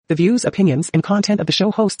The views, opinions, and content of the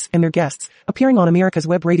show hosts and their guests appearing on America's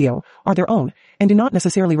Web Radio are their own and do not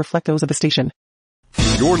necessarily reflect those of the station.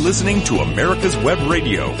 You're listening to America's Web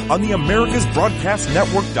Radio on the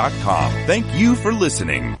AmericasBroadcastNetwork.com. Thank you for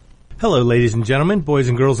listening. Hello, ladies and gentlemen, boys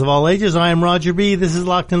and girls of all ages. I am Roger B. This is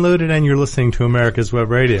Locked and Loaded, and you're listening to America's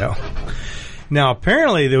Web Radio. Now,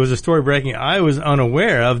 apparently there was a story breaking I was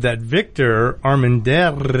unaware of that Victor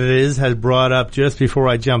Armendariz had brought up just before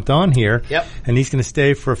I jumped on here. Yep. And he's going to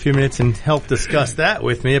stay for a few minutes and help discuss that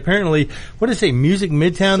with me. Apparently, what did it say, Music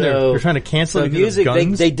Midtown? They're trying to cancel it because of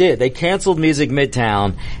guns? They did. They canceled Music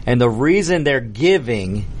Midtown, and the reason they're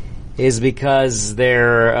giving is because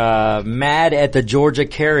they're mad at the Georgia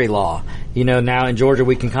carry law. You know, now in Georgia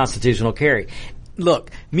we can constitutional carry. Look,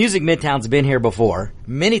 Music Midtown's been here before,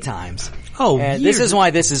 many times. Oh, and this is why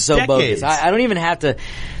this is so decades. bogus. I don't even have to.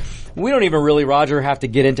 We don't even really, Roger, have to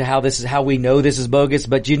get into how we know this is bogus.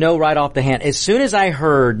 But you know, right off the hand, as soon as I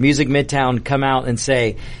heard Music Midtown come out and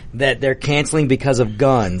say that they're canceling because of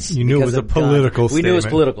guns, you knew it was a political statement. We knew it was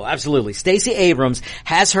political. Absolutely. Stacey Abrams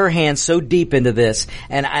has her hands so deep into this,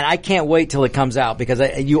 and I can't wait till it comes out because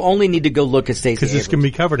you only need to go look at Stacey Abrams. Because it's going to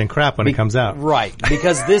be covered in crap when it comes out. Right.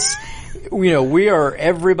 Because this. You know,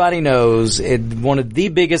 everybody knows one of the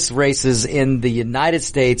biggest races in the United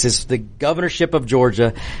States is the governorship of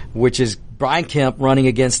Georgia, which is Brian Kemp running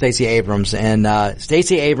against Stacey Abrams. And,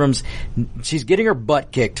 Stacey Abrams, she's getting her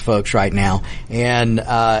butt kicked, folks, right now. And,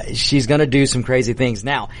 she's gonna do some crazy things.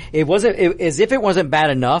 Now, as if it wasn't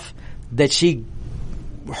bad enough that she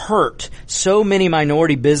hurt so many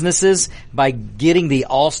minority businesses by getting the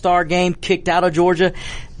All-Star game kicked out of Georgia.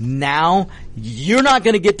 Now you're not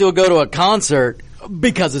going to get to go to a concert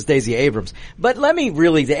because of Stacey Abrams. But let me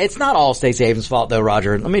it's not all Stacey Abrams' fault though,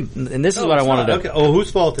 Roger. And this is what I wanted to. Okay. Oh,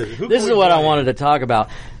 whose fault is it? This is what I wanted to talk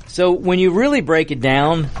about. So when you really break it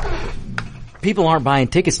down, people aren't buying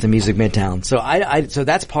tickets to Music Midtown. So so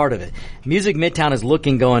that's part of it. Music Midtown is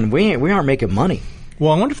going, we aren't making money.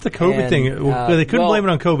 Well, I wonder if the COVID thing, they couldn't blame it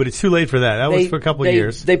on COVID. It's too late for that. That was for a couple of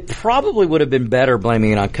years. They probably would have been better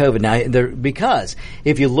blaming it on COVID now, because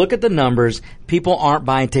if you look at the numbers, people aren't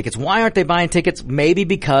buying tickets. Why aren't they buying tickets? Maybe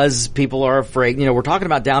because people are afraid. You know, we're talking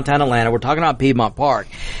about downtown Atlanta. We're talking about Piedmont Park.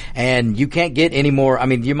 And you can't get any more. I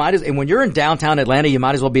mean, and when you're in downtown Atlanta, you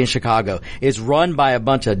might as well be in Chicago. It's run by a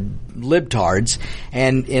bunch of libtards,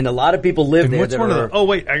 and a lot of people live there. Oh,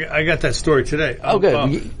 wait, I got that story today. Oh,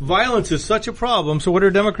 good. Violence is such a problem, so what are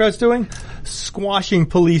Democrats doing? Squashing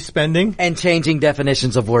police spending. And changing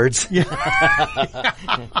definitions of words. Yeah.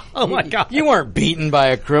 Oh, my God. You weren't beaten by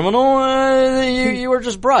a criminal. You were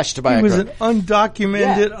just brushed by a criminal. He was an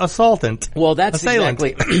undocumented assaultant. Well, that's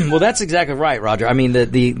exactly right, Roger. I mean,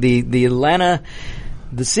 the Atlanta...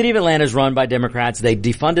 The city of Atlanta is run by Democrats. They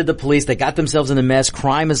defunded the police. They got themselves in a mess.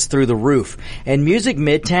 Crime is through the roof. And Music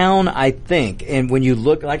Midtown, I think, and when you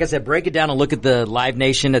look, like I said, break it down and look at the Live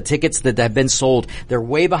Nation, the tickets that have been sold, they're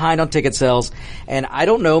way behind on ticket sales. And I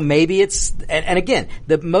don't know, maybe it's, and again,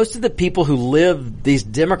 most of the people who live, these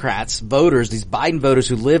Democrats, voters, these Biden voters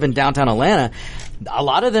who live in downtown Atlanta, a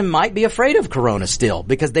lot of them might be afraid of Corona still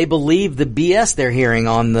because they believe the BS they're hearing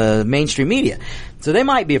on the mainstream media. So they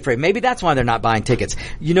might be afraid. Maybe that's why they're not buying tickets.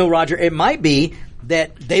 You know, Roger, it might be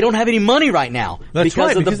that they don't have any money right now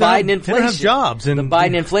because of the Biden inflation. They don't have jobs. The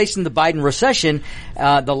Biden inflation, the Biden recession,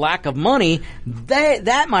 the lack of money,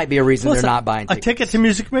 that might be a reason they're not buying tickets. A ticket to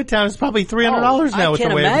Music Midtown is probably $300 now with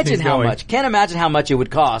the way everything's going. Can't imagine how much it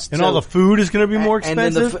would cost. And all the food is going to be more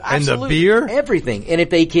expensive. And the beer. Everything. And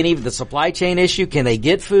if they can even, the supply chain issue, can they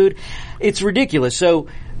get food? It's ridiculous. So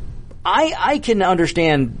I can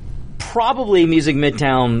understand probably Music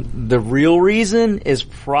Midtown, the real reason is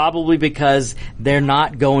probably because they're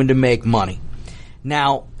not going to make money.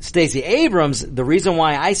 Now, Stacey Abrams, the reason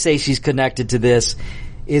why I say she's connected to this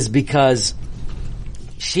is because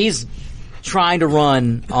she's trying to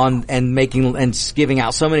run on and giving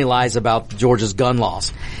out so many lies about Georgia's gun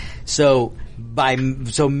laws. So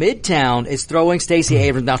Midtown is throwing Stacey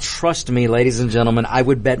Abrams. Now, trust me, ladies and gentlemen, I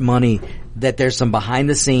would bet money that there's some behind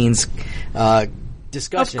the scenes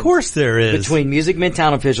discussion. Of course there is. Between Music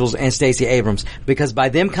Midtown officials and Stacey Abrams, because by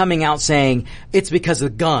them coming out saying it's because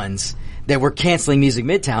of guns that we're canceling Music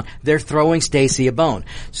Midtown, they're throwing Stacey a bone.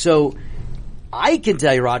 So I can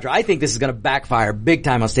tell you, Roger, I think this is going to backfire big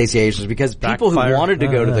time on Stacey Abrams because people who wanted to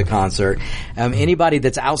go to the concert, anybody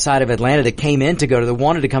that's outside of Atlanta that came in to go to that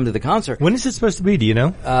wanted to come to the concert. When is it supposed to be? Do you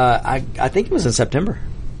know? I think it was in September.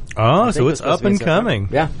 Oh, so it's up and coming.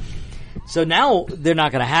 Yeah. So now they're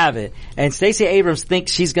not going to have it, and Stacey Abrams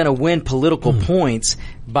thinks she's going to win political points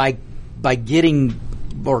by getting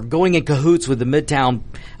or going in cahoots with the Midtown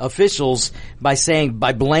officials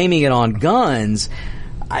by blaming it on guns.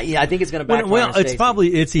 I think it's going to backfire. Well, on Stacey. it's probably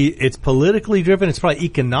it's politically driven. It's probably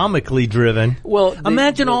economically driven. Well,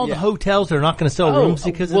 imagine all the hotels that are not going to sell rooms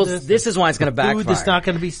because of this. This is why it's going to backfire. Food that's not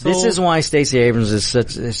going to be sold. This is why Stacey Abrams is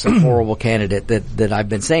such a horrible candidate that I've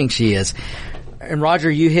been saying she is. And Roger,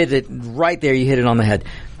 you hit it right there. You hit it on the head.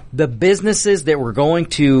 The businesses that were going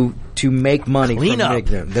to make money Clean from up.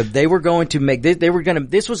 they were going to make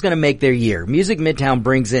this was going to make their year. Music Midtown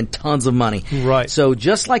brings in tons of money. Right. So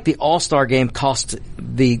just like the All-Star game cost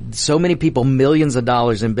so many people millions of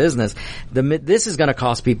dollars in business, this is going to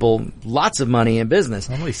cost people lots of money in business.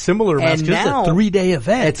 Probably similar amounts, And just now- a 3-day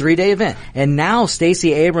event. A 3-day event. And now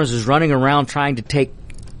Stacey Abrams is running around trying to take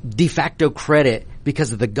de facto credit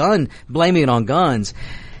because of the gun, blaming it on guns.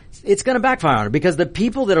 It's going to backfire on her because the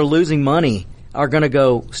people that are losing money are going to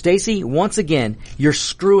go, Stacey, once again, you're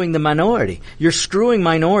screwing the minority. You're screwing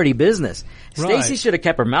minority business. Right. Stacey should have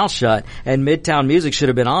kept her mouth shut, and Midtown Music should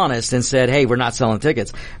have been honest and said, hey, we're not selling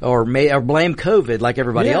tickets, or blame COVID like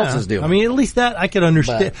everybody else is doing. I mean, at least that I could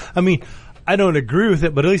understand. I mean, I don't agree with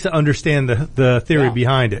it, but at least I understand the theory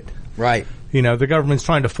behind it. Right. You know, the government's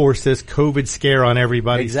trying to force this COVID scare on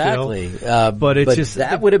everybody. Exactly. Still. But it's just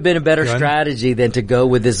that would have been a better strategy than to go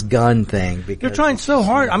with this gun thing. Because they're trying so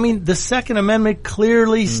hard. I mean, the Second Amendment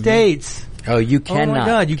clearly states. Oh, you cannot. Oh my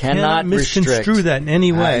God, you cannot misconstrue that in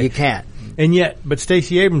any way. You can't. And yet, but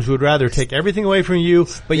Stacey Abrams would rather take everything away from you,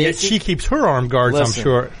 but yet she keeps her armed guards, I'm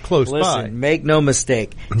sure, close by. Make no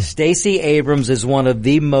mistake. Stacey Abrams is one of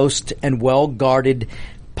the most and well-guarded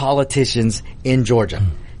politicians in Georgia.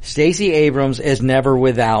 Stacey Abrams is never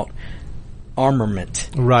without armament.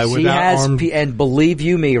 Right, she without has, armed. and believe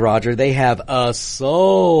you me, Roger, they have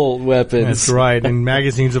assault weapons. That's right, and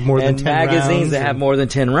magazines of more than 10 rounds. And magazines that have more than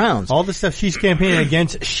 10 rounds. All the stuff she's campaigning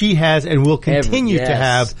against, she has and will continue to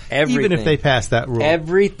have, even if they pass that rule.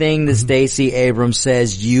 Everything that Stacey Abrams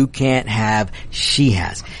says you can't have, she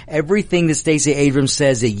has. Everything that Stacey Abrams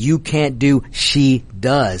says that you can't do, she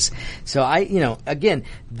does. So again,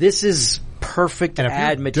 this is perfect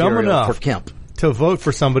ad material for Kemp. To vote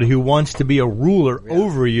for somebody who wants to be a ruler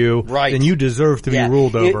over you, then you deserve to be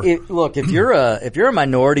ruled over. Look, if you're a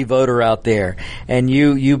minority voter out there and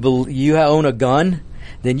you own a gun,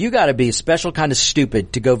 then you got to be a special kind of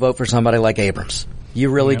stupid to go vote for somebody like Abrams. You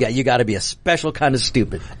really got to be a special kind of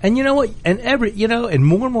stupid. And you know what? And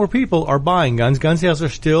more and more people are buying guns. Gun sales are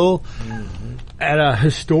still at a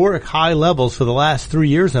historic high levels for the last 3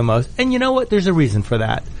 years almost. And you know what? There's a reason for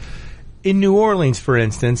that. In New Orleans, for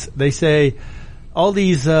instance, they say all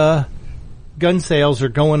these gun sales are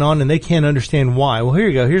going on and they can't understand why. Well, here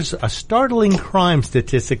you go. Here's a startling crime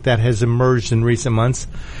statistic that has emerged in recent months.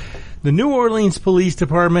 The New Orleans Police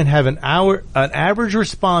Department have an average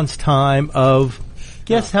response time of,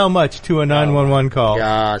 guess how much to a 911 call?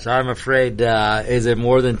 Gosh, I'm afraid, is it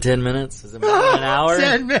more than 10 minutes? Is it more than an hour?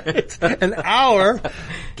 10 minutes. An hour.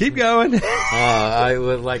 Keep going.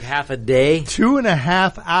 With like half a day.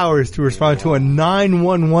 2.5 hours to respond to a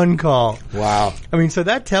 911 call. Wow. I mean, so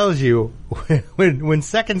that tells you when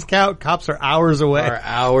seconds count, cops are hours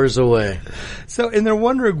away. So, and they're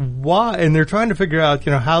wondering why, and they're trying to figure out,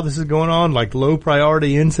 how this is going on, like low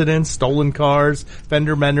priority incidents, stolen cars,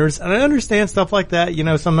 fender benders. And I understand stuff like that.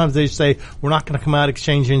 Sometimes they say, we're not going to come out,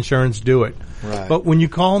 exchange insurance, do it. Right. But when you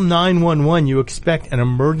call 911, you expect an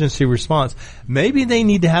emergency response. Maybe they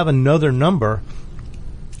need to have another number.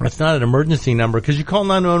 That's not an emergency number because you call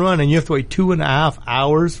 911 and you have to wait 2.5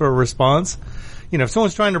 hours for a response. If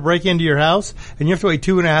someone's trying to break into your house and you have to wait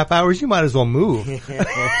 2.5 hours, you might as well move. You could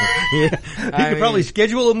probably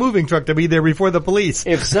schedule a moving truck to be there before the police.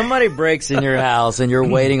 If somebody breaks in your house and you're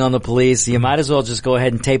waiting on the police, you might as well just go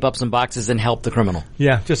ahead and tape up some boxes and help the criminal.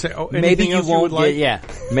 Yeah, just say, maybe you won't like?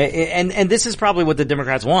 And this is probably what the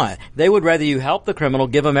Democrats want. They would rather you help the criminal,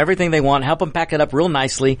 give them everything they want, help them pack it up real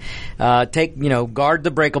nicely, guard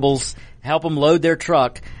the breakables, help them load their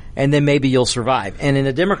truck, and then maybe you'll survive. And in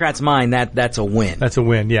the Democrats' mind, that's a win. That's a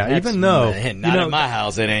win, yeah. Even though not in my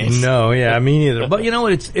house, it ain't. No, yeah, me neither. But you know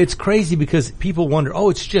what? It's crazy because people wonder,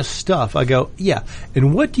 it's just stuff. I go, yeah.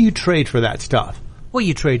 And what do you trade for that stuff? Well,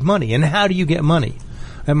 you trade money. And how do you get money?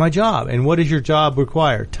 At my job. And what does your job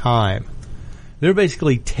require? Time. They're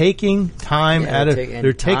basically taking time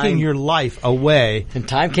they're taking your life away. And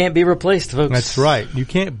time can't be replaced, folks. That's right. You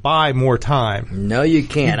can't buy more time. No, you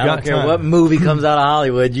can't. I don't care what movie comes out of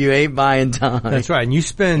Hollywood, you ain't buying time. That's right. And you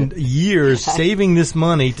spend years saving this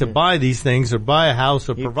money to buy these things or buy a house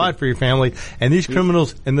or provide for your family. And these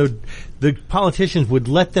criminals and the politicians would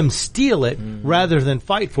let them steal it rather than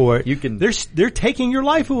fight for it. They're taking your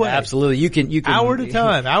life away. Absolutely. You can hours at a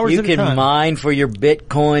time. You can mine for your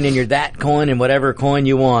Bitcoin and your that coin and whatever whatever coin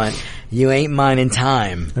you want. You ain't mining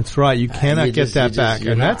time. That's right. You cannot get that back.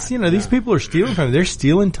 And that's, these people are stealing from you. They're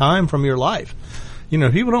stealing time from your life.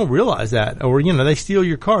 People don't realize that. Or, they steal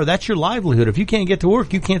your car. That's your livelihood. If you can't get to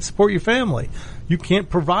work, you can't support your family. You can't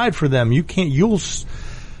provide for them. You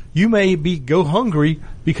may go hungry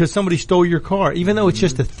because somebody stole your car. Even though it's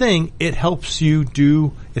just a thing, it helps you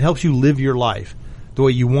live your life the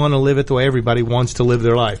way you want to live it, the way everybody wants to live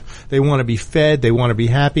their life. They want to be fed. They want to be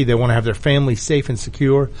happy. They want to have their family safe and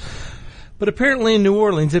secure. But apparently in New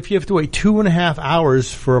Orleans, if you have to wait 2.5 hours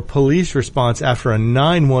for a police response after a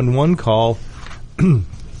 911 call,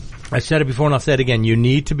 I said it before and I'll say it again, you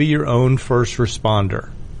need to be your own first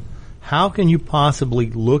responder. How can you possibly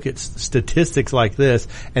look at statistics like this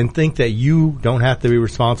and think that you don't have to be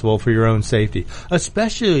responsible for your own safety,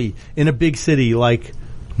 especially in a big city like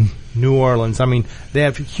New Orleans? I mean, they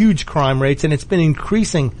have huge crime rates, and it's been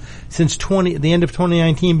increasing since the end of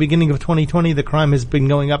 2019, beginning of 2020. The crime has been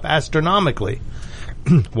going up astronomically.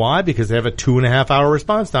 Why? Because they have a 2.5 hour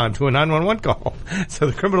response time to a 911 call. So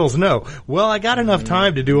the criminals know, well, I got enough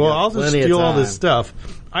time to do I'll just steal all this stuff.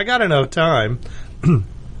 I got enough time.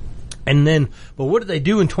 And then, but what did they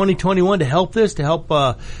do in 2021 to help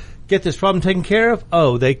get this problem taken care of?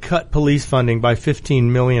 Oh, they cut police funding by $15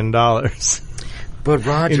 million. But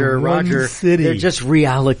Roger, they're just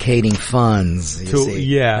reallocating funds. You see.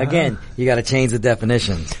 Yeah. Again, you got to change the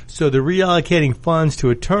definitions. So they're reallocating funds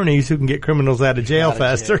to attorneys who can get criminals out of jail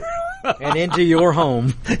faster. And into your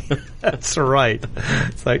home. That's right.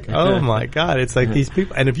 It's like, oh my God. It's like these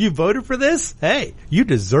people. And if you voted for this, hey, you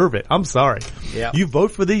deserve it. I'm sorry. Yeah. You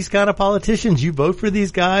vote for these kind of politicians. You vote for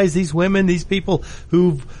these guys, these women, these people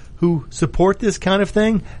who support this kind of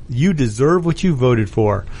thing. You deserve what you voted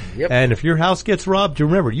for. Yep. And if your house gets robbed,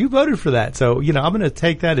 remember, you voted for that. So, I'm going to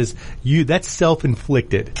take that as that's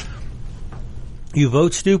self-inflicted. You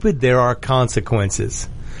vote stupid, there are consequences.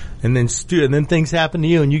 And then things happen to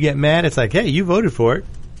you and you get mad. It's like, hey, you voted for it.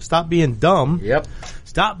 Stop being dumb. Yep.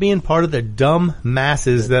 Stop being part of the dumb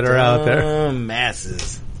masses that are out there. Dumb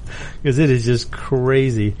masses. Because it is just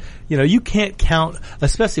crazy. You can't count,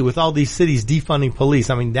 especially with all these cities defunding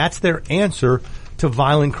police. I mean, that's their answer to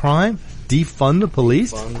violent crime. Defund the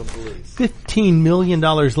police. $15 million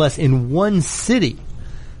less in one city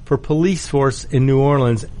for police force in New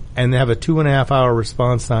Orleans, and they have a 2.5 hour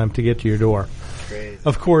response time to get to your door. Crazy.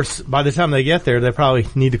 Of course, by the time they get there, they probably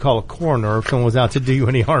need to call a coroner if someone was out to do you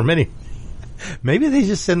any harm. Maybe they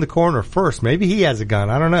just send the coroner first. Maybe he has a gun.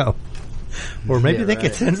 I don't know. Or maybe they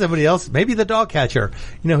could send somebody else. Maybe the dog catcher.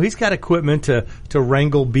 He's got equipment to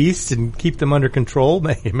wrangle beasts and keep them under control.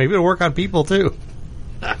 Maybe it'll work on people too.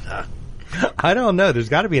 I don't know. There's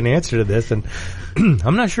got to be an answer to this, and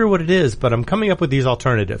I'm not sure what it is, but I'm coming up with these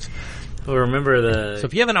alternatives. Well, remember So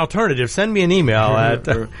if you have an alternative, send me an email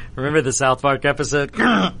remember the South Park episode?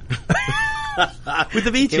 with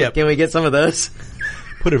the V-chip. Can we get some of those?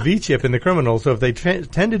 Put a V-chip in the criminal, so if they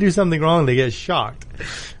tend to do something wrong, they get shocked.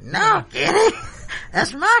 No, Kenny,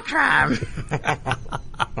 that's my crime.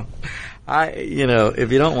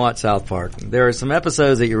 If you don't watch South Park, there are some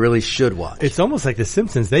episodes that you really should watch. It's almost like The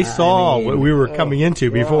Simpsons. They saw what we were coming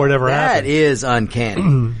into before it ever happened. That is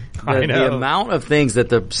uncanny. I know. The amount of things that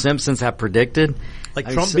the Simpsons have predicted. Like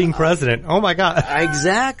Trump being president. Oh my God.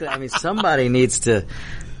 Exactly. I mean, somebody needs to,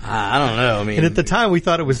 I don't know. And at the time we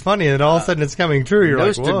thought it was funny, and all of a sudden it's coming true. You're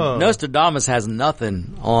like, whoa. Nostradamus has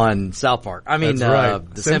nothing on South Park. I mean, that's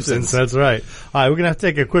right. The Simpsons. That's right. All right, we're going to have to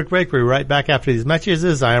take a quick break. We'll be right back after these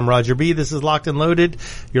messages. I am Roger B. This is Locked and Loaded.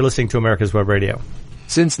 You're listening to America's Web Radio.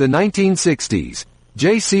 Since the 1960s,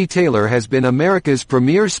 J.C. Taylor has been America's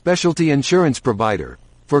premier specialty insurance provider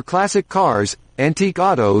for classic cars, antique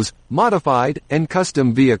autos, modified, and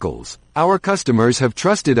custom vehicles. Our customers have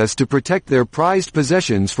trusted us to protect their prized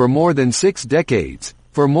possessions for more than 6 decades.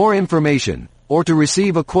 For more information, or to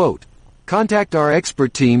receive a quote, contact our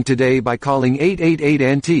expert team today by calling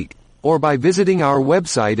 888-ANTIQUE, or by visiting our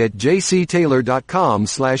website at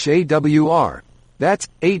jctaylor.com/AWR. That's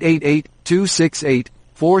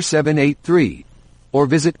 888-268-4783. Or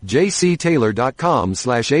visit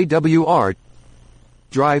jctaylor.com/AWR.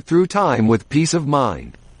 Drive through time with peace of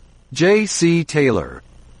mind. J.C. Taylor.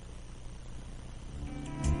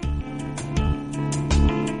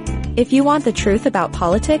 If you want the truth about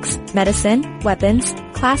politics, medicine, weapons,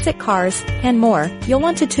 classic cars, and more, you'll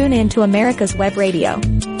want to tune in to America's Web Radio.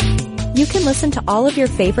 You can listen to all of your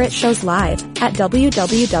favorite shows live at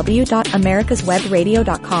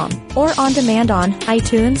www.americaswebradio.com or on demand on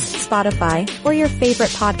iTunes, Spotify, or your favorite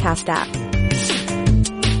podcast app.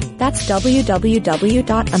 That's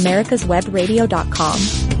www.americaswebradio.com.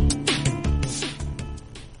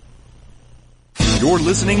 You're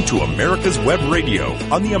listening to America's Web Radio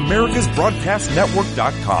on the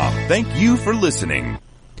AmericasBroadcastNetwork.com. Thank you for listening.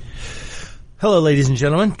 Hello, ladies and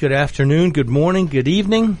gentlemen. Good afternoon, good morning, good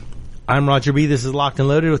evening. I'm Roger B. This is Locked and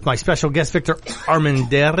Loaded with my special guest, Victor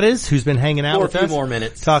Armendariz, who's been hanging out with us. For a few more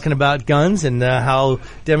minutes. Talking about guns and how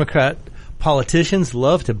Democrat politicians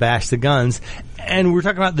love to bash the guns. And we're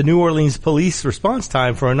talking about the New Orleans police response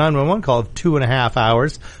time for a 911 call of 2.5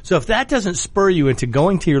 hours. So if that doesn't spur you into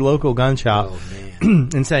going to your local gun shop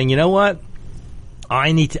and saying, you know what,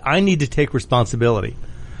 I need to take responsibility.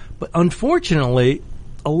 But unfortunately,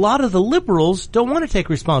 a lot of the liberals don't want to take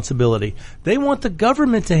responsibility. They want the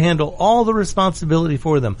government to handle all the responsibility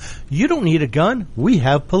for them. You don't need a gun. We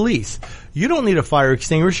have police. You don't need a fire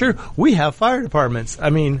extinguisher. We have fire departments.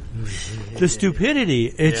 I mean, the stupidity,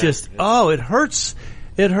 it hurts.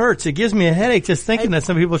 It hurts. It gives me a headache just thinking that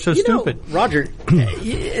some people are so stupid. Roger,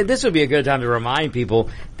 this would be a good time to remind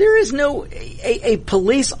people, there is no, a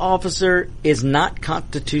police officer is not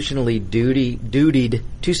constitutionally dutied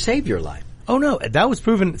to save your life. Oh no, that was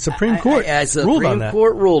proven. Supreme Court ruled on that. Supreme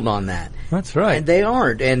Court ruled on that. That's right. And they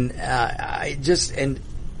aren't. And and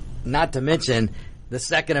not to mention the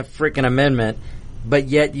Second freaking Amendment, but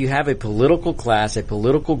yet you have a political class, a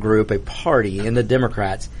political group, a party in the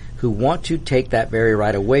Democrats who want to take that very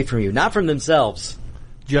right away from you, not from themselves.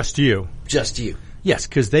 Just you. Just you. Yes,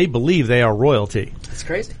 because they believe they are royalty. That's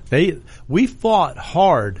crazy. We fought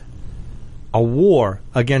hard a war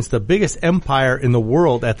against the biggest empire in the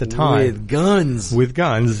world at the time. With guns. With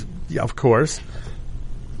guns, of course.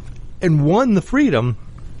 And won the freedom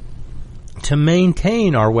to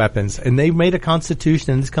maintain our weapons. And they made a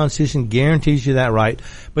constitution, and this constitution guarantees you that right.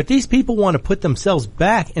 But these people want to put themselves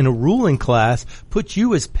back in a ruling class, put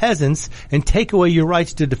you as peasants, and take away your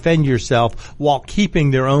rights to defend yourself while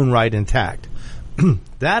keeping their own right intact.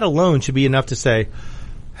 That alone should be enough to say,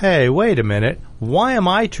 hey, wait a minute. Why am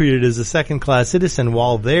I treated as a second-class citizen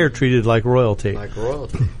while they're treated like royalty? Like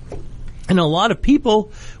royalty. And a lot of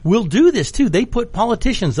people will do this, too. They put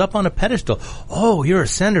politicians up on a pedestal. Oh, you're a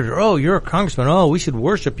senator. Oh, you're a congressman. Oh, we should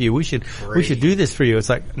worship you. We should do this for you. It's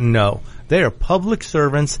like, no. They are public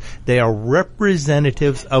servants. They are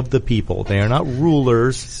representatives of the people. They are not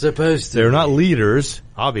rulers. Supposed to. They're not leaders,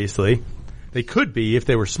 obviously. They could be if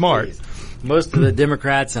they were smart. Please. Most of the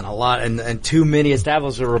Democrats and too many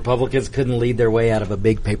established Republicans couldn't lead their way out of a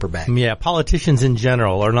big paper bag. Yeah, politicians in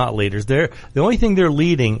general are not leaders. The only thing they're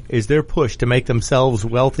leading is their push to make themselves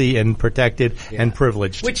wealthy and protected and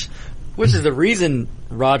privileged. Which is the reason,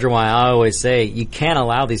 Roger, why I always say you can't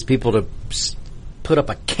allow these people to put up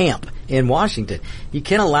a camp in Washington. You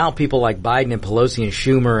can't allow people like Biden and Pelosi and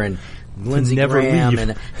Schumer and Lindsey Graham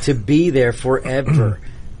and to be there forever.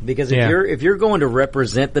 Because if you're going to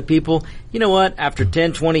represent the people, you know what? After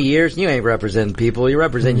 10, 20 years, you ain't representing people. You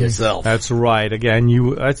represent yourself. That's right. Again,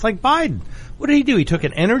 it's like Biden. What did he do? He took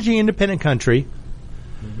an energy-independent country,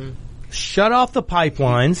 shut off the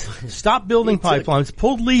pipelines, stopped building pipelines,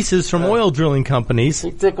 pulled leases from oil drilling companies. He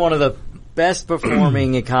took one of the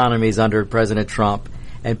best-performing economies under President Trump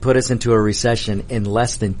and put us into a recession in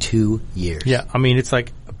less than 2 years. Yeah, I mean, it's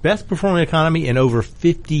like best-performing economy in over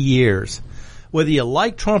 50 years. Whether you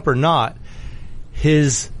like Trump or not,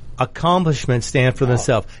 his accomplishments stand for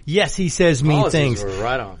themselves. Yes, he says mean things.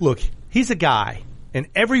 Right on. Look, he's a guy, and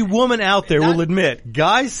every woman out there will admit,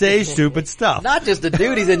 guys say stupid stuff. Not just a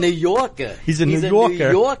dude, he's a New Yorker. He's a New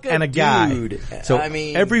Yorker and a guy. Dude. So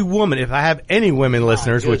every woman, if I have any women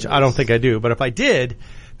listeners, which I don't think I do, but if I did,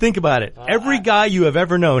 think about it. Every guy you have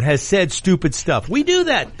ever known has said stupid stuff. We do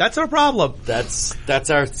that. That's our problem. That's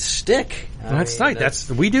our shtick. That's right.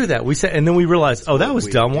 We do that. We say, and then we realize, that was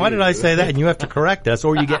dumb. Why did I say that? And you have to correct us,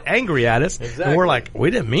 or you get angry at us, and we're like, we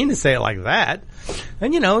didn't mean to say it like that.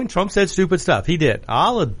 And and Trump said stupid stuff. He did.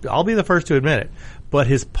 I'll be the first to admit it. But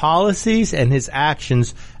his policies and his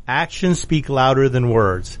actions speak louder than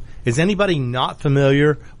words. Is anybody not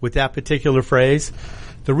familiar with that particular phrase?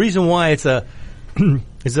 The reason why it's a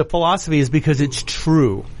philosophy is because it's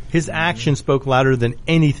true. His actions spoke louder than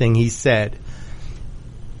anything he said.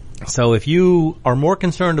 So if you are more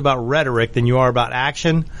concerned about rhetoric than you are about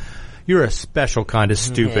action, you're a special kind of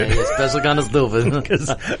stupid. Yeah, you're a special kind of stupid.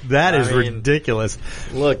 Because that is ridiculous.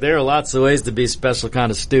 Look, there are lots of ways to be special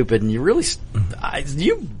kind of stupid, and you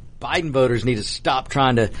Biden voters need to stop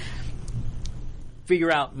trying to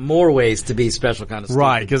figure out more ways to be special kind of stupid.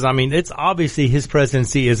 Right, because, it's obviously his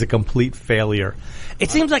presidency is a complete failure.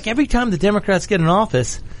 It seems like every time the Democrats get in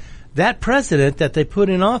office, that president that they put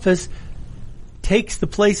in office takes the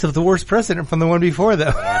place of the worst president from the one before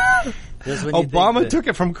them. Obama took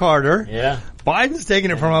it from Carter. Yeah. Biden's taking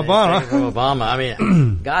it from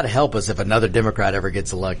Obama. God help us if another Democrat ever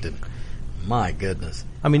gets elected. My goodness.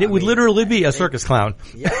 I mean, it would literally be a circus clown.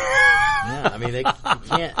 Yeah. I mean, you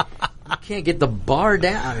can't get the bar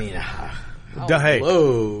down. I mean, Hey,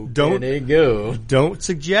 low don't can it go? Don't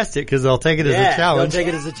suggest it because they'll take it as a challenge. They'll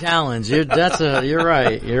take it as a challenge. You're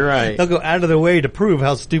right. You're right. They'll go out of their way to prove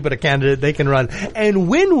how stupid a candidate they can run and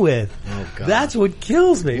win with. Oh, God. That's what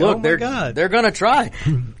kills me. Look, oh my God. They're going to try.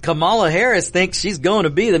 Kamala Harris thinks she's going to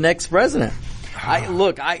be the next president. I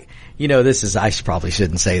probably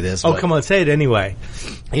shouldn't say this. Oh, come on, say it anyway.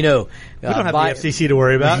 You know, we don't have the FCC to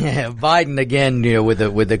worry about. Biden again, with the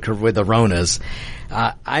Ronas.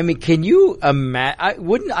 I mean, can you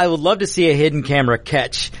imagine? I would love to see a hidden camera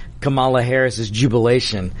catch Kamala Harris's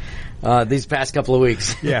jubilation these past couple of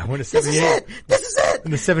weeks. Yeah, when This is it. When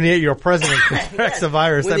the 78-year-old president contracts a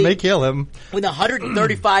virus that may kill him. When the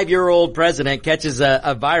 135-year-old president catches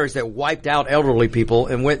a virus that wiped out elderly people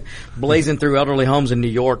and went blazing through elderly homes in New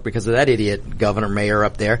York because of that idiot mayor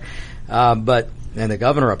up there, and the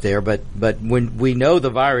governor up there. But when we know the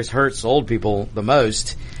virus hurts old people the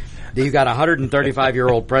most, you got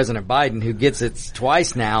 135-year-old President Biden who gets it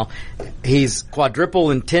twice now. He's quadruple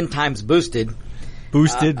and 10 times boosted.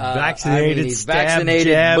 Vaccinated, he's stabbed,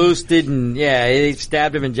 vaccinated, jabbed. boosted, and he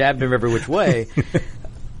stabbed him and jabbed him every which way.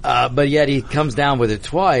 But yet he comes down with it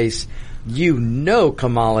twice. You know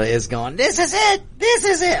Kamala is going, this is it! This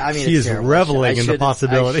is it! I mean, she is terrible. reveling in the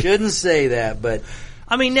possibility. I shouldn't say that, but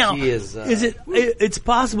I mean, now, she is it's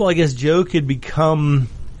possible, I guess, Joe could become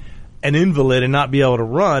an invalid and not be able to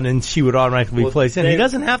run, and she would automatically be placed in. He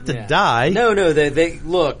doesn't have to die. No, they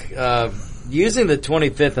look, using the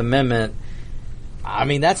 25th Amendment, I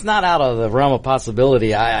mean, that's not out of the realm of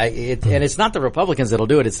possibility. And it's not the Republicans that'll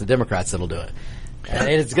do it, it's the Democrats that'll do it. And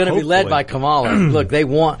it's going to be led by Kamala. Look,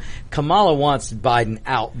 Kamala wants Biden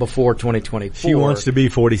out before 2024. She wants to be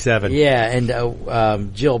 47. Yeah,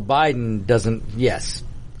 and Jill Biden doesn't,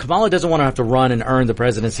 Kamala doesn't want to have to run and earn the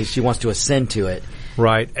presidency. She wants to ascend to it.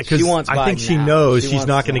 Right. Because I think she knows she's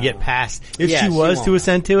not going to get past. If she was to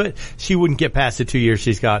ascend to it, she wouldn't get past the 2 years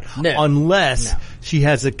she's got. Unless she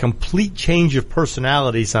has a complete change of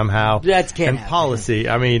personality somehow. That can't happen. Policy.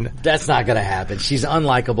 I mean. That's not going to happen. She's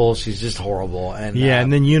unlikable. She's just horrible. And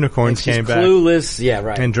and then unicorns came back. Clueless. Yeah,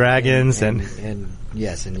 right. And dragons and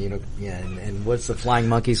what's the flying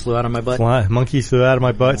monkeys flew out of my butt? Monkeys flew out of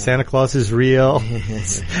my butt. Santa Claus is real.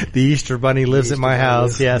 The Easter Bunny lives at my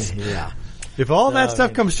house. Yes. Yeah. If all that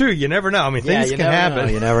stuff comes true, you never know. I mean, things can happen.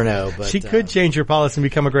 You never know. But she could change her policy and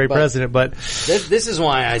become a great president, but this is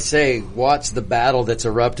why I say watch the battle that's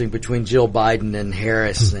erupting between Jill Biden and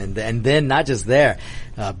Harris, and then not just there,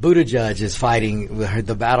 Buttigieg is fighting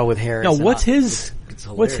the battle with Harris. Now, what's his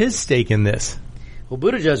stake in this? Well,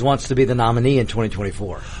 Buttigieg wants to be the nominee in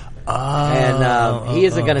 2024, and he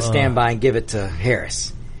isn't going to stand by and give it to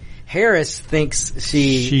Harris. Harris thinks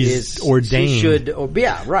she's ordained. She should,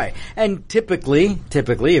 right. And typically,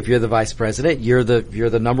 if you're the vice president, you're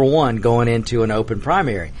the number one going into an open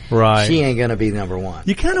primary. Right. She ain't going to be number one.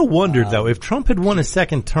 You kind of wondered though, if Trump had won a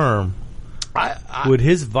second term, would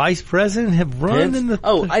his vice president have run in the?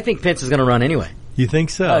 I think Pence is going to run anyway. You think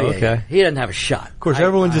so? Okay. Yeah. He doesn't have a shot. Of course,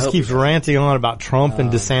 everyone just keeps ranting on about Trump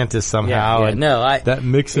and DeSantis somehow. That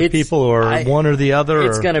mix of people, or one or the other.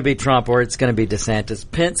 It's going to be Trump or it's going to be DeSantis.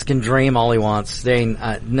 Pence can dream all he wants.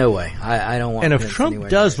 No way. I don't want. And if Pence Trump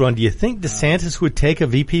does run, do you think DeSantis would take a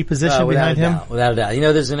VP position behind him? Without a doubt. You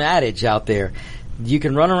know, there's an adage out there. You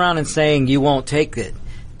can run around and saying you won't take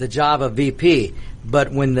the job of VP.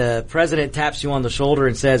 But when the president taps you on the shoulder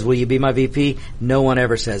and says, will you be my VP? No one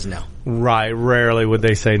ever says no. Right. Rarely would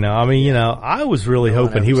they say no. I mean, I was really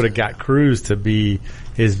hoping he would have got Cruz to be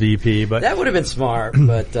his VP, but that would have been smart.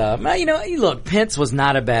 But, look, Pence was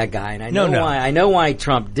not a bad guy. And I know why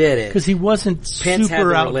Trump did it. Because he wasn't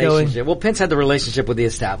super outgoing. Well, Pence had the relationship with the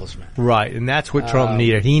establishment. Right. And that's what Trump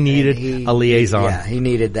needed. He needed a liaison. Yeah, he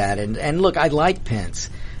needed that. And look, I like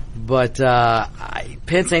Pence, but,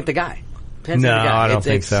 Pence ain't the guy. No, I don't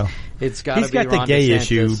think so. It's got to be He's got the gay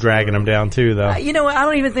issue dragging him down too, though. I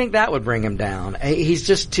don't even think that would bring him down.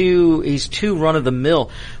 He's too run of the mill.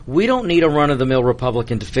 We don't need a run of the mill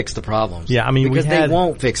Republican to fix the problems. Yeah, I mean, because they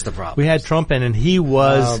won't fix the problems. We had Trump in, and he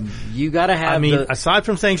was. You got to have. Aside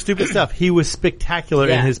from saying stupid stuff, he was spectacular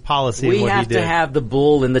in his policy and what he did. We have to have the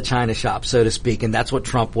bull in the china shop, so to speak, and that's what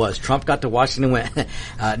Trump was. Trump got to Washington and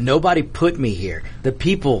went, nobody put me here. The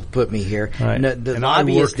people put me here. Right. The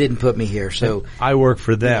lobbyists didn't put me here. So I work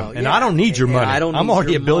for them, and I don't need your money. I'm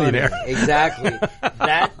already a billionaire. Exactly.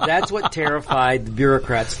 That's what terrified the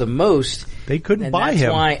bureaucrats the most. They couldn't buy him.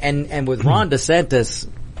 That's why, and with Ron DeSantis,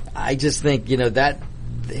 I just think, you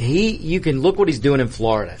can look what he's doing in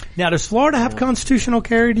Florida. Now, does Florida have constitutional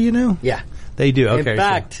carry, do you know? Yeah. They do, okay. In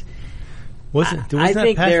fact, Wasn't I that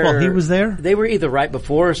think passed while he was there? They were either right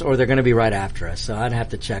before us or they're going to be right after us. So I'd have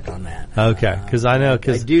to check on that. Okay, because I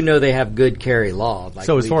do know they have good carry law.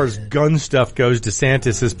 So as far as gun stuff goes,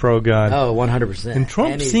 DeSantis is pro-gun. Oh, 100%. And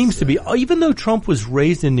Trump seems to be, even though Trump was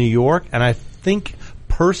raised in New York, and I think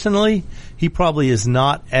personally he probably is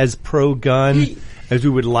not as pro-gun as we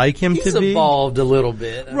would like him to be. He's evolved a little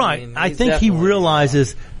bit. Right. I think he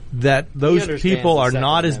realizes that those people are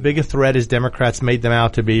not as big a threat as Democrats made them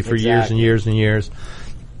out to be for years and years and years.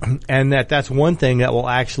 And that's one thing that will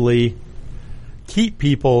actually keep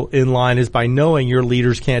people in line is by knowing your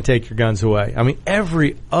leaders can't take your guns away. I mean,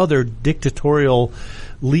 every other dictatorial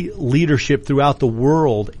leadership throughout the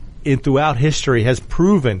world and throughout history has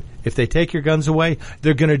proven if they take your guns away,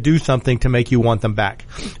 they're going to do something to make you want them back.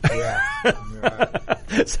 Yeah.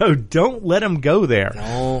 Right. So don't let them go there.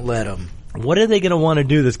 Don't let them. What are they going to want to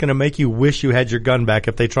do that's going to make you wish you had your gun back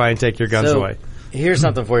if they try and take your guns away? Here's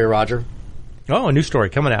something for you, Roger. Oh, a new story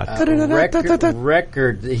coming out.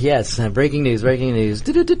 Record, yes, breaking news. Who used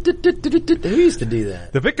to do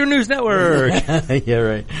that? The Victor News Network. Yeah,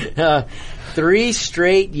 right. 3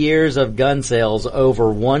 straight years of gun sales over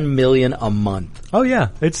 1 million a month. Oh, yeah.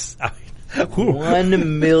 It's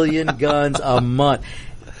 1 million guns a month.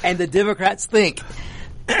 And the Democrats think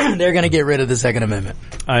they're going to get rid of the Second Amendment.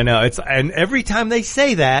 I know. And every time they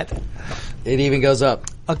say that, it even goes up.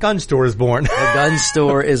 A gun store is born. A gun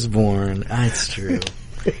store is born. That's true.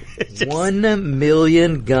 1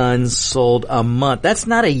 million guns sold a month. That's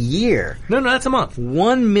not a year. No, that's a month.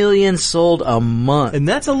 1 million sold a month. And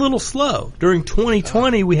that's a little slow. During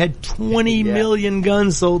 2020, we had 20 million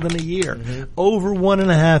guns sold in a year. Mm-hmm. Over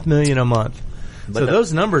 1.5 million a month. But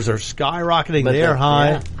those numbers are skyrocketing. They're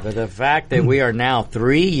high. Yeah. But the fact that we are now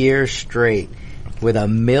 3 years straight with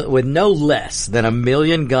with no less than 1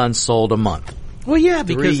 million guns sold a month. Well, yeah,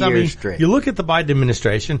 because straight. You look at the Biden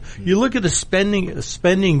administration, you look at the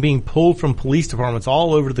spending being pulled from police departments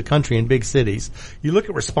all over the country in big cities. You look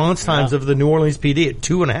at response times of the New Orleans PD at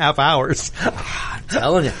 2.5 hours. I'm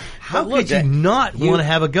telling you. How could you not want to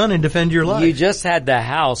have a gun and defend your life? You just had the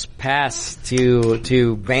House pass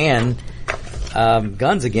to ban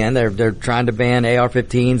guns again. They're trying to ban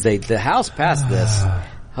AR-15s. The House passed this.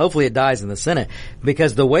 Hopefully it dies in the Senate,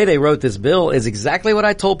 because the way they wrote this bill is exactly what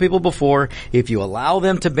I told people before. If you allow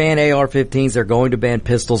them to ban AR-15s, they're going to ban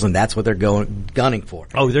pistols, and that's what they're gunning for.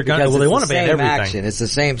 Oh, they're gunning. Well, they want to ban everything. Action. It's the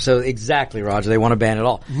same. So exactly, Roger. They want to ban it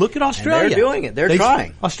all. Look at Australia. And they're doing it. They're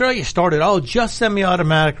trying. Australia started, just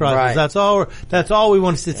semi-automatic rifles. Right. That's all we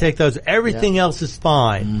want is to take those. Everything else is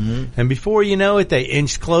fine. Mm-hmm. And before you know it, they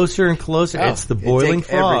inch closer and closer. It's the boiling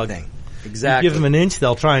frog. Everything. Exactly. You give them an inch,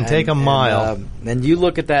 they'll try and take a mile. And you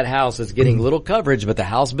look at that House, it's getting little coverage, but the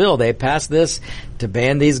House bill, they passed this to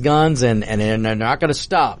ban these guns, and they're not going to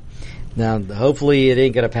stop. Now, hopefully it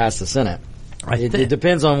ain't going to pass the Senate. It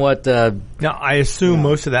depends on what... now, I assume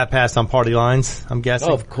most of that passed on party lines, I'm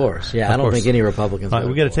guessing. Oh, of course. Yeah, I don't think any Republicans... All right,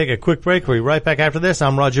 we've got to take a quick break. We'll be right back after this.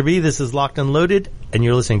 I'm Roger B. This is Locked and Loaded, and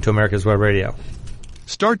you're listening to America's Web Radio.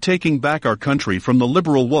 Start taking back our country from the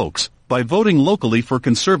liberal wokes by voting locally for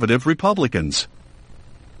conservative Republicans.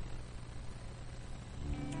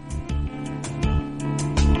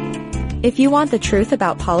 If you want the truth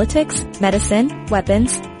about politics, medicine,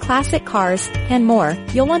 weapons, classic cars, and more,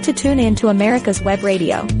 you'll want to tune in to America's Web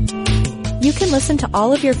Radio. You can listen to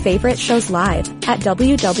all of your favorite shows live at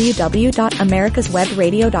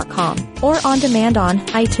www.americaswebradio.com or on demand on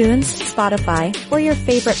iTunes, Spotify, or your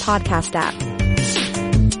favorite podcast app.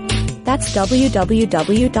 That's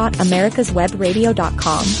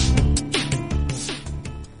www.americaswebradio.com.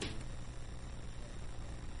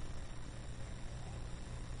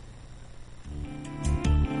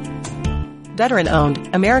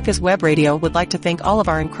 Veteran-owned, America's Web Radio would like to thank all of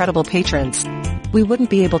our incredible patrons. We wouldn't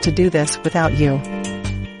be able to do this without you.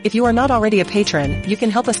 If you are not already a patron, you can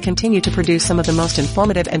help us continue to produce some of the most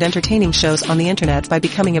informative and entertaining shows on the internet by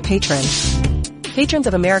becoming a patron. Patrons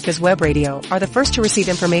of America's Web Radio are the first to receive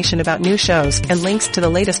information about new shows and links to the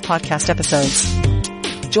latest podcast episodes.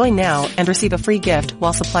 Join now and receive a free gift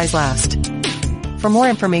while supplies last. For more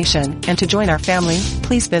information and to join our family,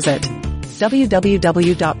 please visit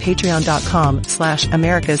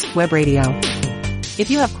www.patreon.com/americaswebradio. If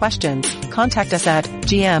you have questions, contact us at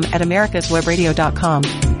gm@americaswebradio.com.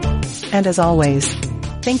 And as always,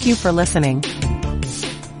 thank you for listening.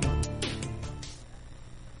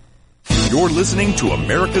 You're listening to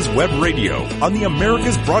America's Web Radio on the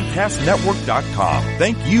AmericasBroadcastNetwork.com.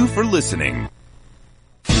 Thank you for listening.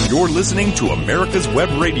 You're listening to America's Web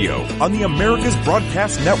Radio on the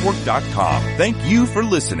AmericasBroadcastNetwork.com. Thank you for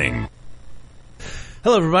listening.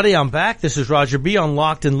 Hello, everybody. I'm back. This is Roger B. on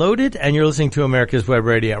Locked and Loaded, and you're listening to America's Web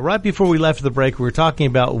Radio. Right before we left the break, we were talking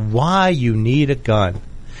about why you need a gun.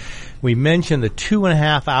 We mentioned the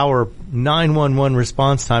 2.5-hour 911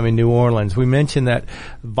 response time in New Orleans. We mentioned that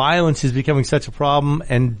violence is becoming such a problem,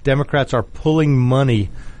 and Democrats are pulling money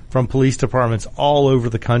from police departments all over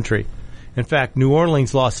the country. In fact, New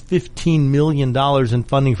Orleans lost $15 million in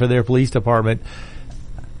funding for their police department.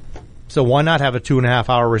 So why not have a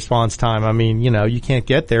 2.5-hour response time? I mean, you can't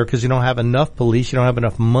get there because you don't have enough police. You don't have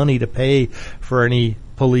enough money to pay for any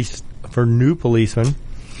police, for new policemen.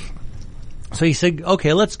 So he said,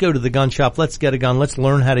 okay, let's go to the gun shop. Let's get a gun. Let's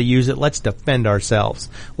learn how to use it. Let's defend ourselves.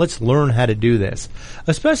 Let's learn how to do this.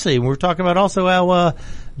 Especially, we're talking about also how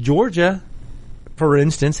Georgia, for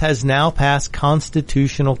instance, has now passed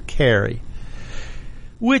constitutional carry.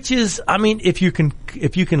 Which is, I mean, if you can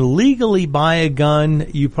legally buy a gun,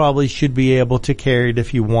 you probably should be able to carry it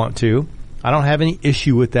if you want to. I don't have any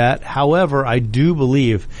issue with that. However, I do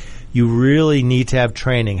believe you really need to have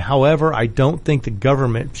training. However, I don't think the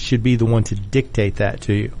government should be the one to dictate that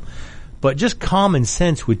to you. But just common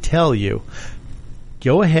sense would tell you,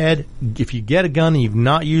 go ahead, if you get a gun and you've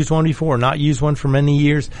not used one before, or not used one for many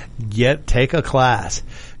years, take a class.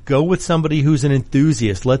 Go with somebody who's an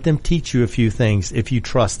enthusiast. Let them teach you a few things if you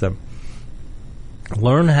trust them.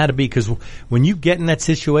 Learn how to be, because when you get in that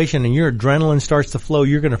situation and your adrenaline starts to flow,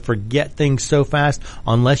 you're going to forget things so fast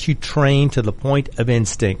unless you train to the point of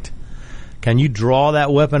instinct. Can you draw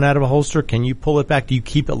that weapon out of a holster? Can you pull it back? Do you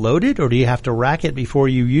keep it loaded, or do you have to rack it before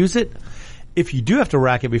you use it? If you do have to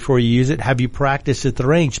rack it before you use it, have you practiced at the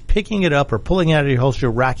range picking it up or pulling it out of your holster,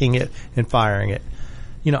 racking it, and firing it?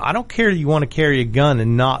 I don't care that you want to carry a gun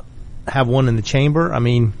and not have one in the chamber. I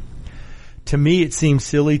mean, to me, it seems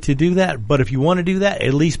silly to do that. But if you want to do that,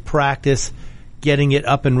 at least practice getting it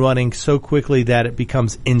up and running so quickly that it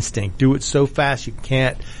becomes instinct. Do it so fast you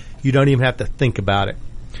don't even have to think about it.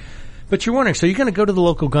 But you're wondering, so you're going to go to the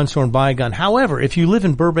local gun store and buy a gun. However, if you live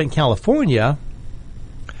in Burbank, California,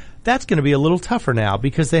 that's going to be a little tougher now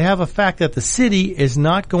because they have a fact that the city is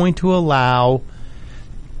not going to allow.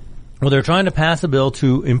 Well, they're trying to pass a bill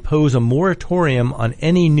to impose a moratorium on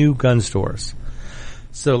any new gun stores.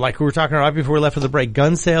 So like we were talking right before we left for the break,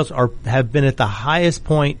 gun sales have been at the highest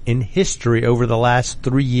point in history over the last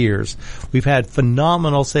 3 years. We've had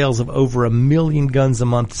phenomenal sales of over 1 million guns a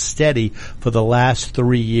month steady for the last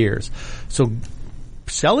 3 years. So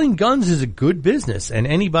selling guns is a good business, and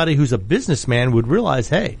anybody who's a businessman would realize,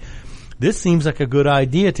 hey, this seems like a good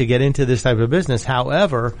idea to get into this type of business.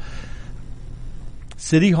 However,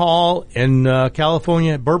 City Hall in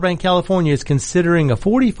California, Burbank, California, is considering a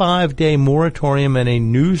 45-day moratorium on any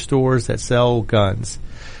new stores that sell guns,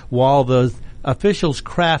 while the officials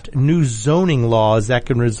craft new zoning laws that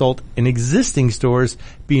can result in existing stores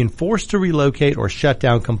being forced to relocate or shut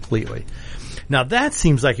down completely. Now, that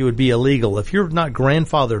seems like it would be illegal. If you're not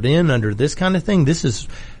grandfathered in under this kind of thing,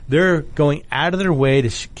 they're going out of their way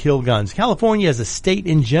to kill guns. California, as a state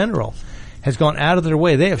in general, has gone out of their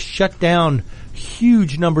way. They have shut down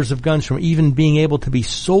huge numbers of guns from even being able to be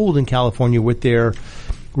sold in California with their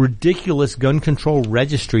ridiculous gun control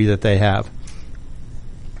registry that they have.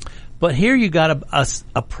 But here you got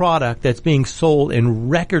a product that's being sold in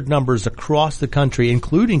record numbers across the country,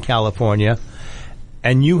 including California,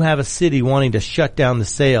 and you have a city wanting to shut down the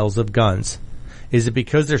sales of guns. Is it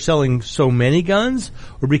because they're selling so many guns,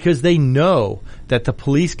 or because they know that the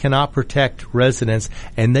police cannot protect residents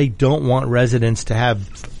and they don't want residents to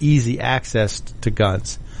have easy access to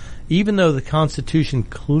guns? Even though the Constitution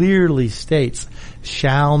clearly states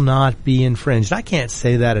shall not be infringed. I can't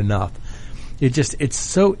say that enough. It's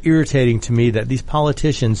so irritating to me that these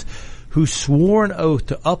politicians who swore an oath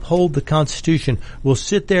to uphold the Constitution will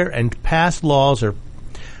sit there and pass laws or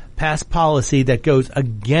pass policy that goes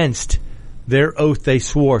against their oath they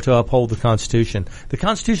swore to uphold the Constitution. The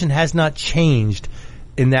Constitution has not changed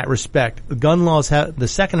in that respect. Gun laws the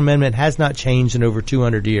Second Amendment has not changed in over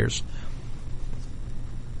 200 years.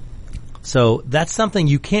 So that's something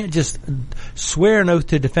you can't just swear an oath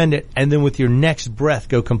to defend it and then with your next breath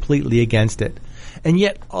go completely against it. And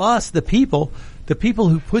yet us, the people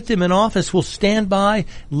who put them in office will stand by,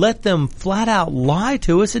 let them flat out lie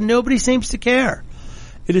to us, and nobody seems to care.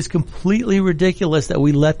 It is completely ridiculous that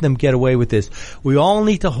we let them get away with this. We all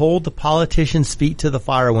need to hold the politicians' feet to the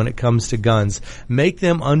fire when it comes to guns. Make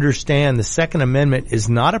them understand the Second Amendment is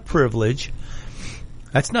not a privilege.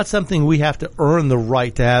 That's not something we have to earn the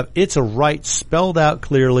right to have. It's a right spelled out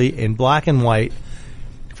clearly in black and white.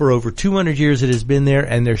 For over 200 years it has been there,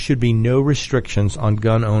 and there should be no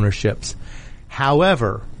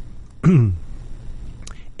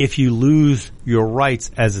if you lose your rights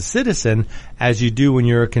as a citizen, as you do when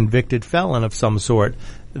you're a convicted felon of some sort,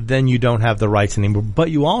 then you don't have the rights anymore. But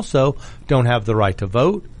you also don't have the right to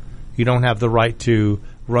vote. You don't have the right to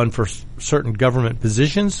run for certain government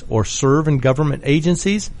positions or serve in government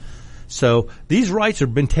agencies. So these rights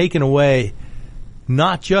have been taken away,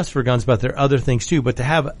 not just for guns, but there are other things too. But to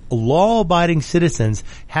have law-abiding citizens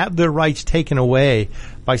have their rights taken away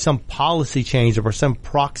by some policy change or some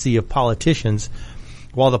proxy of politicians,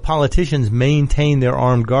 while the politicians maintain their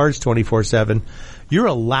armed guards 24/7, you're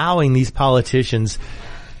allowing these politicians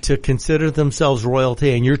to consider themselves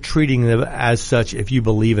royalty, and you're treating them as such if you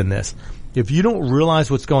believe in this. If you don't realize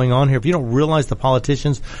what's going on here, if you don't realize the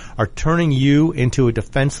politicians are turning you into a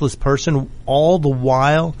defenseless person, all the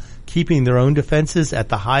while keeping their own defenses at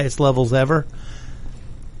the highest levels ever,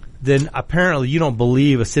 then apparently you don't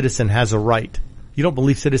believe a citizen has a right. You don't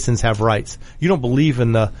believe citizens have rights. You don't believe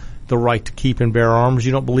in the right to keep and bear arms.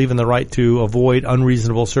 You don't believe in the right to avoid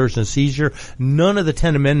unreasonable search and seizure. None of the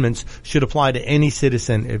 10 amendments should apply to any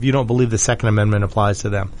citizen if you don't believe the Second Amendment applies to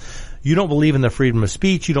them. You don't believe in the freedom of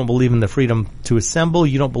speech. You don't believe in the freedom to assemble.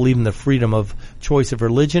 You don't believe in the freedom of choice of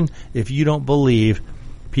religion if you don't believe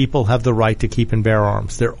people have the right to keep and bear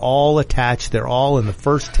arms. They're all attached. They're all in the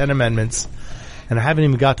first 10 amendments. And I haven't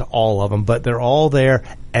even got to all of them, but they're all there.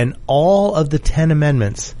 And all of the 10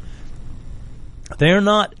 amendments, they're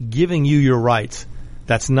not giving you your rights.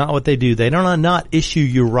 That's not what they do. They do not issue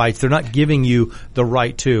you rights. They're not giving you the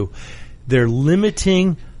right to. They're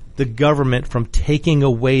limiting the government from taking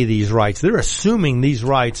away these rights. They're assuming these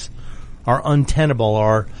rights are untenable,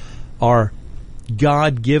 are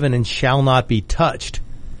God-given and shall not be touched.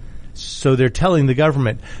 So they're telling the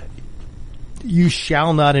government, you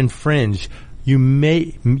shall not infringe. You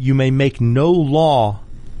may make no law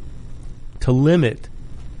to limit,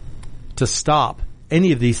 to stop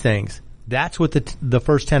any of these things. That's what the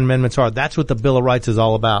first 10 amendments are. That's what the Bill of Rights is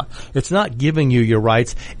all about. It's not giving you your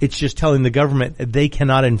rights. It's just telling the government they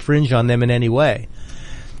cannot infringe on them in any way.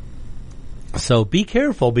 So be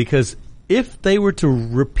careful, because if they were to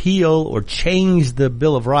repeal or change the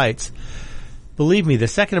Bill of Rights, believe me, the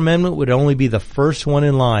Second Amendment would only be the first one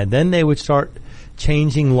in line. Then they would start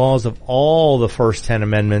changing laws of all the first 10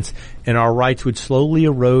 amendments, and our rights would slowly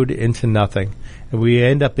erode into nothing. And we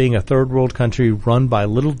end up being a third world country run by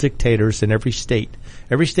little dictators in every state.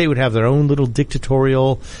 Every state would have their own little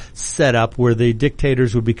dictatorial setup where the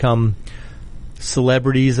dictators would become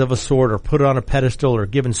celebrities of a sort, or put on a pedestal, or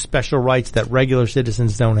given special rights that regular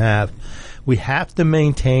citizens don't have. We have to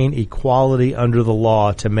maintain equality under the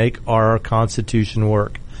law to make our Constitution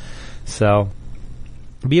work. So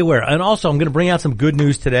be aware. And also, I'm going to bring out some good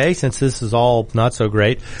news today, since this is all not so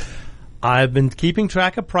great. I've been keeping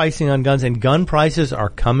track of pricing on guns, and gun prices are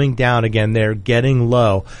coming down again. They're getting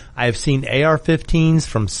low. I have seen AR-15s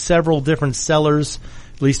from several different sellers,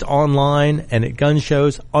 at least online and at gun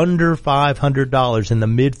shows, under $500 in the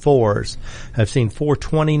mid-4s. I've seen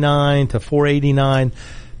 $429 to $489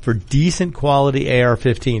 for decent quality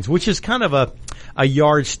AR-15s, which is kind of a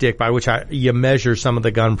yardstick by which you measure some of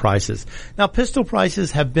the gun prices. Now, pistol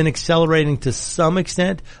prices have been accelerating to some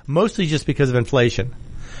extent, mostly just because of inflation.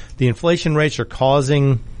 The inflation rates are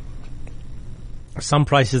causing some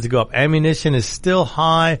prices to go up. Ammunition is still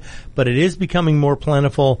high, but it is becoming more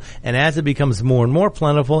plentiful. And as it becomes more and more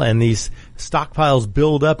plentiful and these stockpiles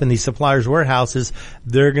build up in these suppliers' warehouses,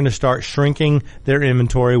 they're going to start shrinking their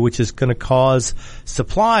inventory, which is going to cause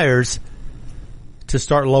suppliers to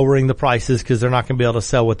start lowering the prices because they're not going to be able to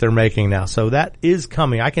sell what they're making now. So that is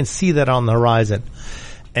coming. I can see that on the horizon.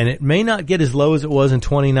 And it may not get as low as it was in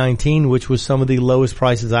 2019, which was some of the lowest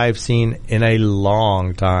prices I've seen in a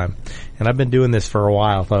long time. And I've been doing this for a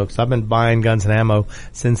while, folks. I've been buying guns and ammo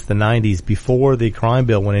since the 90s, before the crime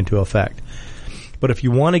bill went into effect. But if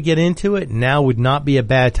you want to get into it, now would not be a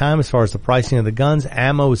bad time as far as the pricing of the guns.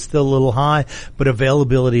 Ammo is still a little high, but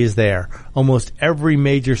availability is there. Almost every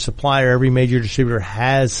major supplier, every major distributor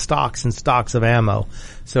has stocks and stocks of ammo.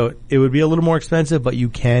 So it would be a little more expensive, but you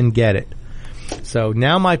can get it. So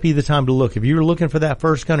now might be the time to look. If you're looking for that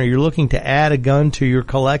first gun, or you're looking to add a gun to your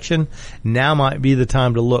collection, now might be the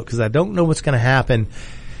time to look, because I don't know what's going to happen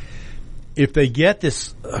if they get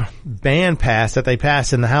this ban passed that they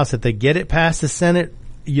passed in the House. If they get it past the Senate,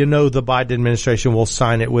 you know the Biden administration will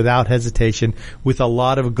sign it without hesitation, with a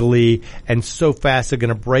lot of glee, and so fast they're going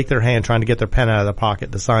to break their hand trying to get their pen out of their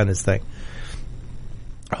pocket to sign this thing.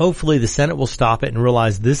 Hopefully the Senate will stop it and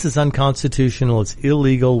realize this is unconstitutional, it's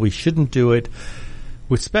illegal, we shouldn't do it,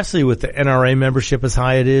 especially with the NRA membership as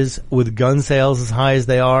high it is, with gun sales as high as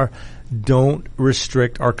they are. Don't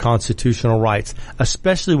restrict our constitutional rights,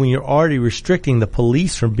 especially when you're already restricting the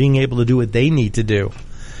police from being able to do what they need to do.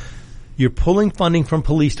 You're pulling funding from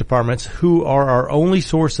police departments, who are our only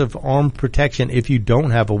source of armed protection if you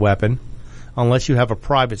don't have a weapon, unless you have a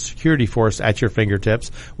private security force at your fingertips,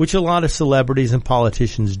 which a lot of celebrities and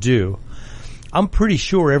politicians do. I'm pretty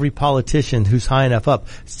sure every politician who's high enough up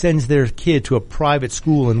sends their kid to a private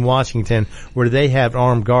school in Washington where they have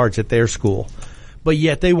armed guards at their school. But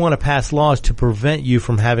yet they want to pass laws to prevent you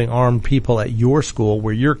from having armed people at your school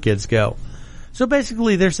where your kids go. So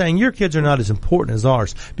basically they're saying your kids are not as important as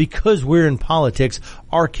ours. Because we're in politics,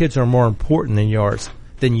 our kids are more important than yours.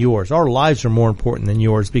 Our lives are more important than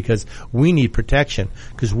yours because we need protection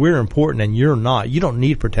because we're important and you're not. You don't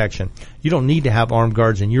need protection. You don't need to have armed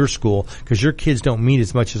guards in your school because your kids don't mean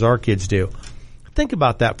as much as our kids do. Think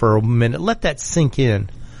about that for a minute. Let that sink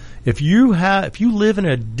in. If you live in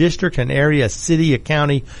a district, an area, a city, a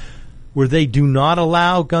county where they do not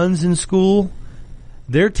allow guns in school,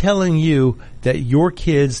 they're telling you that your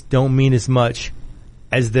kids don't mean as much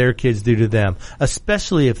as their kids do to them,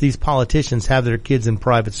 especially if these politicians have their kids in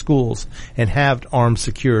private schools and have armed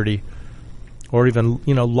security or even,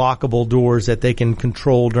 lockable doors that they can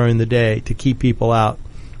control during the day to keep people out.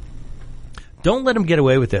 Don't let them get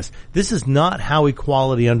away with this. This is not how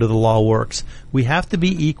equality under the law works. We have to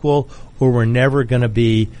be equal or we're never going to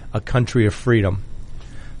be a country of freedom.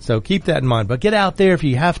 So keep that in mind. But get out there if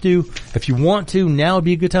you have to. If you want to, now would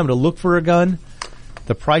be a good time to look for a gun.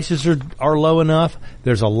 The prices are low enough.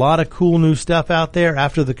 There's a lot of cool new stuff out there.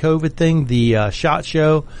 After the COVID thing, the SHOT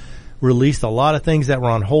Show released a lot of things that were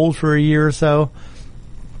on hold for a year or so.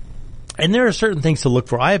 And there are certain things to look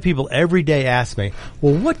for. I have people every day ask me,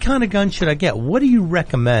 well, what kind of gun should I get? What do you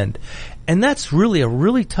recommend? And that's really a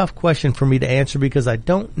really tough question for me to answer because I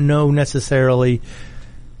don't know necessarily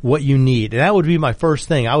what you need. And that would be my first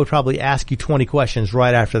thing. I would probably ask you 20 questions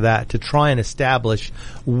right after that to try and establish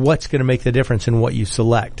what's going to make the difference in what you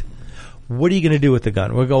select. What are you going to do with the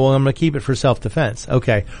gun? We'll go, well, I'm going to keep it for self-defense.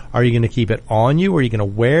 Okay. Are you going to keep it on you? Are you going to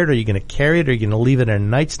wear it? Are you going to carry it? Are you going to leave it in a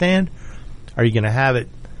nightstand? Are you going to have it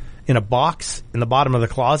in a box in the bottom of the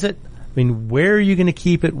closet? I mean, where are you going to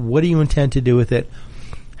keep it? What do you intend to do with it?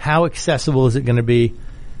 How accessible is it going to be?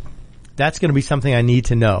 That's going to be something I need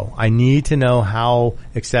to know. I need to know how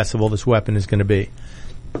accessible this weapon is going to be.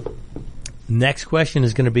 Next question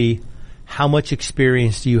is going to be, how much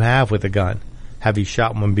experience do you have with a gun? Have you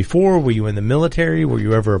shot one before? Were you in the military? Were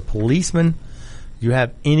you ever a policeman? Do you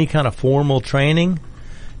have any kind of formal training?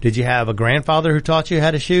 Did you have a grandfather who taught you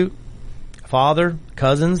how to shoot? Father?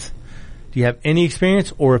 Cousins? Do you have any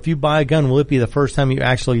experience? Or if you buy a gun, will it be the first time you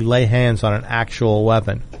actually lay hands on an actual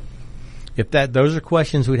weapon? Those are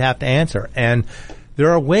questions we'd have to answer. And there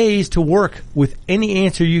are ways to work with any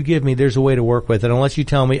answer you give me. There's a way to work with it. Unless you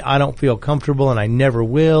tell me I don't feel comfortable and I never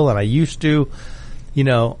will and I used to,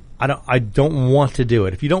 I don't want to do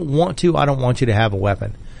it. If you don't want to, I don't want you to have a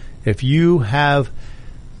weapon. If you have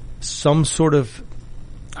some sort of,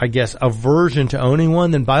 aversion to owning one,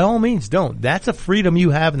 then by all means don't. That's a freedom you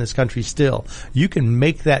have in this country still. You can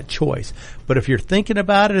make that choice. But if you're thinking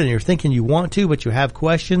about it and you're thinking you want to, but you have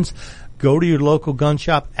questions, go to your local gun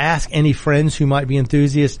shop. Ask any friends who might be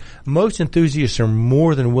enthusiasts. Most enthusiasts are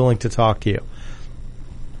more than willing to talk to you.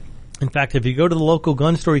 In fact, if you go to the local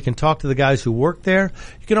gun store, you can talk to the guys who work there.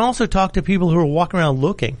 You can also talk to people who are walking around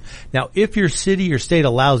looking. Now, if your city or state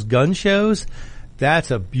allows gun shows, that's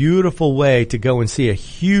a beautiful way to go and see a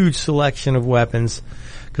huge selection of weapons,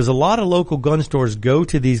 because a lot of local gun stores go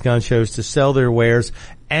to these gun shows to sell their wares,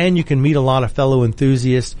 and you can meet a lot of fellow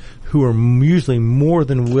enthusiasts who are usually more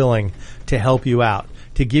than willing to help you out,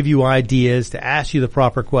 to give you ideas, to ask you the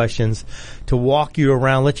proper questions, to walk you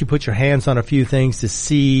around, let you put your hands on a few things to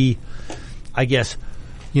see,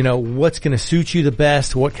 what's going to suit you the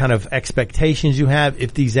best, what kind of expectations you have,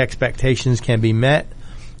 if these expectations can be met.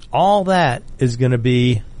 All that is going to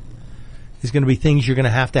be things you're going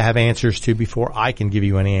to have answers to before I can give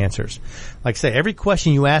you any answers. Like I say, every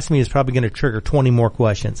question you ask me is probably going to trigger 20 more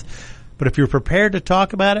questions. But if you're prepared to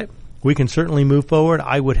talk about it, we can certainly move forward.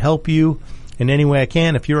 I would help you in any way I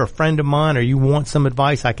can. If you're a friend of mine or you want some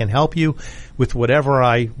advice, I can help you with whatever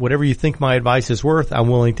you think my advice is worth. I'm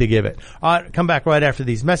willing to give it. All right, come back right after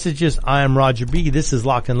these messages. I am Roger B. This is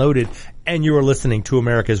Locked and Loaded, and you are listening to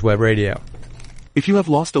America's Web Radio. If you have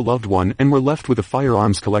lost a loved one and were left with a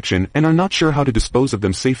firearms collection and are not sure how to dispose of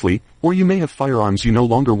them safely, or you may have firearms you no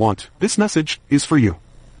longer want, this message is for you.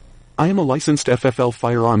 I am a licensed FFL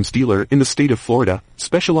firearms dealer in the state of Florida,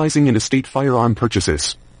 specializing in estate firearm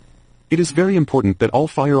purchases. It is very important that all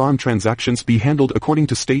firearm transactions be handled according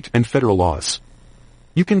to state and federal laws.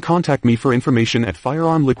 You can contact me for information at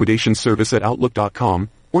firearmliquidationservice@outlook.com,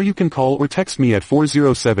 or you can call or text me at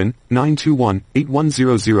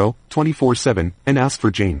 407-921-8100 24/7 and ask for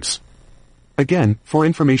James. Again, for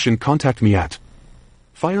information contact me at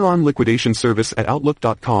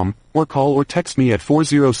firearmliquidationservice@outlook.com or call or text me at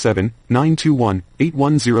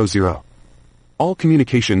 407-921-8100. All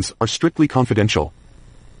communications are strictly confidential.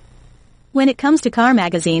 When it comes to car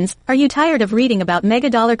magazines, are you tired of reading about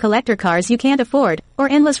mega-dollar collector cars you can't afford, or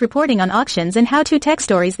endless reporting on auctions and how-to tech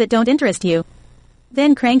stories that don't interest you?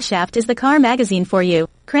 Then Crankshaft is the car magazine for you.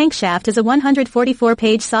 Crankshaft is a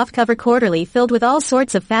 144-page softcover quarterly filled with all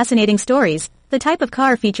sorts of fascinating stories, the type of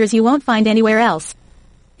car features you won't find anywhere else.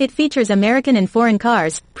 It features American and foreign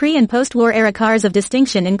cars, pre- and post-war era cars of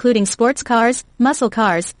distinction including sports cars, muscle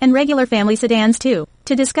cars, and regular family sedans too.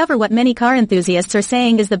 To discover what many car enthusiasts are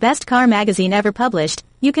saying is the best car magazine ever published,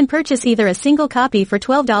 you can purchase either a single copy for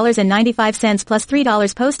 $12.95 plus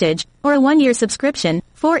 $3 postage, or a 1-year subscription,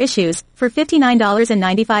 4 issues, for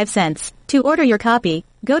 $59.95. To order your copy,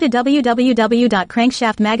 go to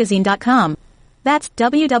www.crankshaftmagazine.com. That's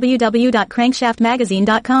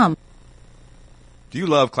www.crankshaftmagazine.com. Do you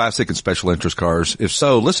love classic and special interest cars? If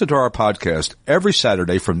so, listen to our podcast every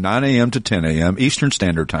Saturday from 9 a.m. to 10 a.m. Eastern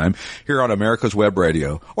Standard Time here on America's Web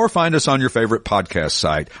Radio, or find us on your favorite podcast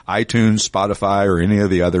site, iTunes, Spotify, or any of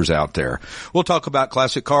the others out there. We'll talk about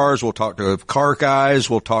classic cars. We'll talk to car guys.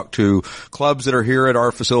 We'll talk to clubs that are here at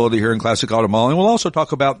our facility here in Classic Auto Mall. And we'll also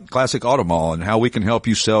talk about Classic Auto Mall and how we can help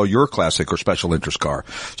you sell your classic or special interest car.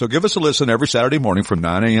 So give us a listen every Saturday morning from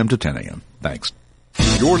 9 a.m. to 10 a.m. Thanks.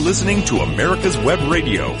 You're listening to America's Web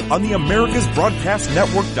Radio on the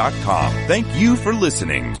AmericasBroadcastNetwork.com. Thank you for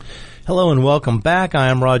listening. Hello and welcome back. I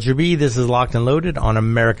am Roger B. This is Locked and Loaded on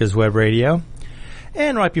America's Web Radio.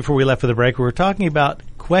 And right before we left for the break, we were talking about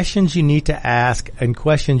questions you need to ask and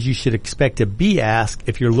questions you should expect to be asked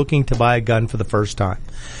if you're looking to buy a gun for the first time.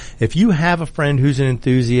 If you have a friend who's an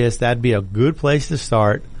enthusiast, that'd be a good place to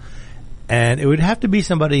start. And it would have to be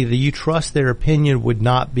somebody that you trust their opinion would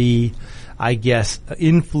not be, I guess,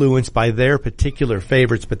 influenced by their particular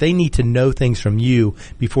favorites, but they need to know things from you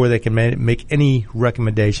before they can make any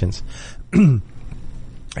recommendations.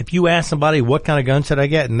 If you ask somebody, what kind of gun should I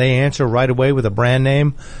get, and they answer right away with a brand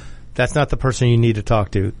name, that's not the person you need to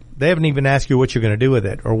talk to. They haven't even asked you what you're going to do with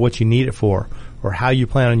it, or what you need it for, or how you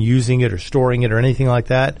plan on using it or storing it or anything like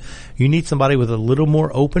that. You need somebody with a little more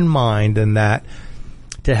open mind than that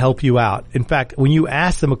to help you out. In fact, when you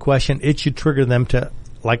ask them a question, it should trigger them to,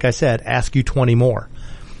 like I said, ask you 20 more.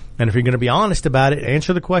 And if you're going to be honest about it,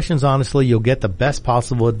 answer the questions honestly, you'll get the best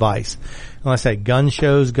possible advice. And I say gun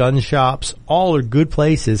shows, gun shops, all are good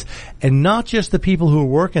places. And not just the people who are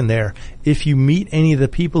working there. If you meet any of the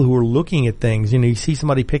people who are looking at things, you see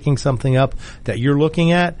somebody picking something up that you're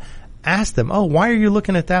looking at, ask them, oh, why are you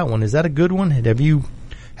looking at that one? Is that a good one? Have you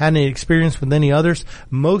had any experience with any others?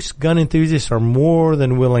 Most gun enthusiasts are more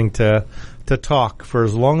than willing to talk for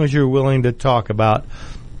as long as you're willing to talk about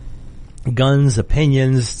guns,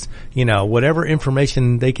 opinions, whatever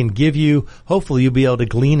information they can give you. Hopefully you'll be able to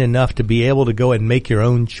glean enough to be able to go and make your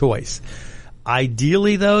own choice.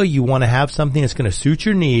 Ideally though, you want to have something that's going to suit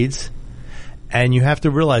your needs, and you have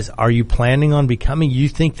to realize, are you planning on you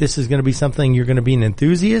think this is going to be something you're going to be an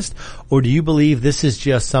enthusiast, or do you believe this is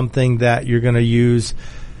just something that you're going to use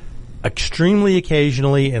extremely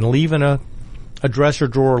occasionally and leave in a dresser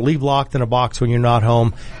drawer, leave locked in a box when you're not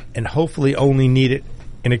home, and hopefully only need it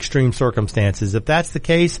in extreme circumstances? If that's the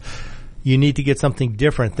case, you need to get something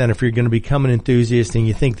different than if you're going to become an enthusiast and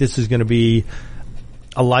you think this is going to be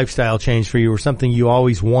a lifestyle change for you or something you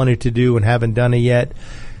always wanted to do and haven't done it yet.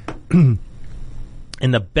 And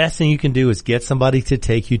the best thing you can do is get somebody to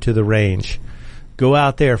take you to the range. Go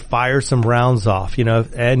out there, fire some rounds off,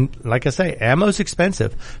 and like I say, ammo's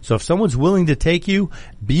expensive. So if someone's willing to take you,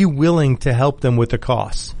 be willing to help them with the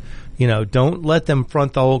costs. Don't let them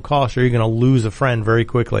front the whole cost or you're going to lose a friend very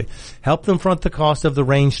quickly. Help them front the cost of the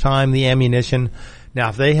range time, the ammunition. Now,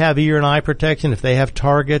 if they have ear and eye protection, if they have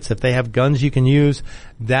targets, if they have guns you can use,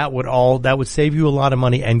 that would save you a lot of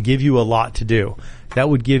money and give you a lot to do. That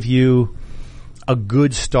would give you a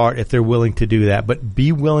good start if they're willing to do that. But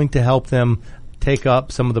be willing to help them take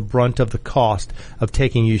up some of the brunt of the cost of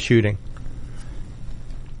taking you shooting.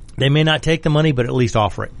 They may not take the money, but at least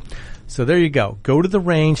offer it. So there you go. Go to the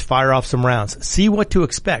range, fire off some rounds. See what to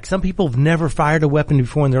expect. Some people have never fired a weapon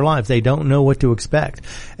before in their lives. They don't know what to expect.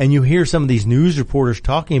 And you hear some of these news reporters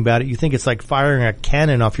talking about it, you think it's like firing a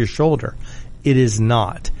cannon off your shoulder. It is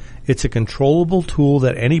not. It's a controllable tool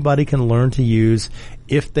that anybody can learn to use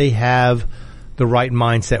if they have the right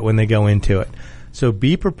mindset when they go into it. So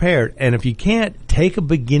be prepared. And if you can't, take a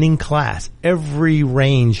beginning class. Every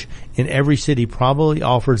range in every city probably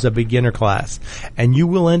offers a beginner class. And you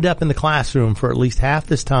will end up in the classroom for at least half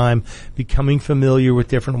this time becoming familiar with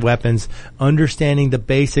different weapons, understanding the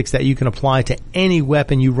basics that you can apply to any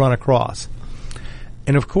weapon you run across.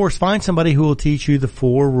 And of course, find somebody who will teach you the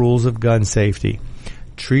 4 rules of gun safety.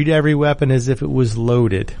 Treat every weapon as if it was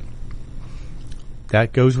loaded.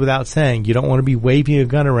 That goes without saying. You don't want to be waving a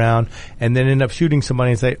gun around and then end up shooting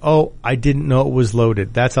somebody and say, oh, I didn't know it was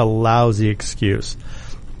loaded. That's a lousy excuse.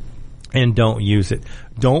 And don't use it.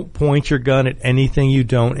 Don't point your gun at anything you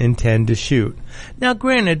don't intend to shoot. Now,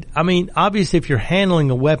 granted, I mean, obviously if you're handling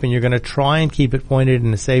a weapon, you're going to try and keep it pointed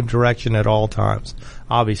in the same direction at all times.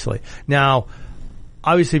 Obviously. Now,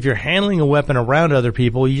 obviously if you're handling a weapon around other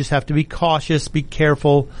people, you just have to be cautious, be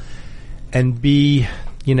careful, and be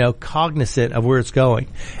cognizant of where it's going.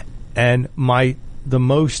 And the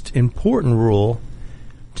most important rule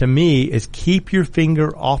to me is keep your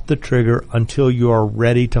finger off the trigger until you are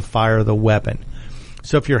ready to fire the weapon.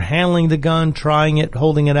 So if you're handling the gun, trying it,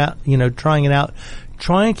 holding it out, trying it out,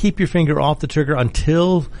 try and keep your finger off the trigger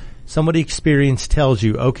until somebody experienced tells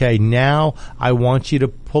you, okay, now I want you to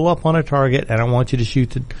pull up on a target and I want you to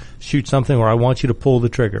shoot something, or I want you to pull the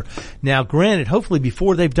trigger. Now, granted, hopefully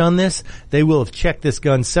before they've done this, they will have checked this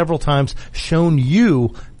gun several times, shown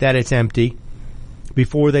you that it's empty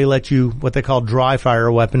before they let you what they call dry fire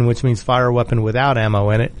a weapon, which means fire a weapon without ammo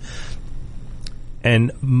in it.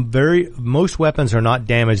 And most weapons are not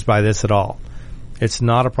damaged by this at all. It's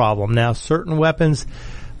not a problem. Now, certain weapons,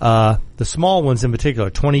 the small ones in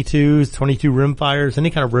particular, 22s, 22 rimfires,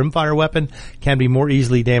 any kind of rimfire weapon can be more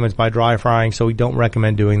easily damaged by dry firing, so we don't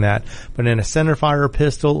recommend doing that. But in a centerfire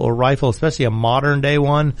pistol or rifle, especially a modern day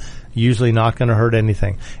one, usually not going to hurt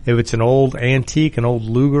anything. If it's an old antique, an old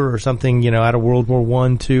Luger or something, out of World War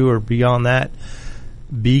I, II, or beyond that,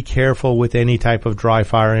 be careful with any type of dry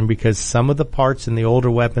firing, because some of the parts in the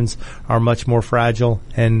older weapons are much more fragile,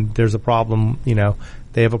 and there's a problem,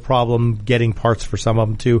 they have a problem getting parts for some of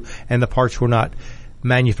them too, and the parts were not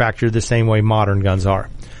manufactured the same way modern guns are.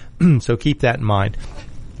 So keep that in mind.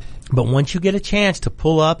 But once you get a chance to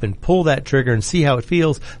pull up and pull that trigger and see how it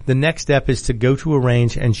feels, the next step is to go to a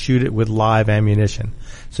range and shoot it with live ammunition,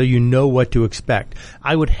 so you know what to expect.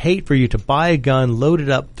 I would hate for you to buy a gun, load it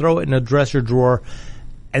up, throw it in a dresser drawer,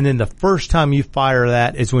 and then the first time you fire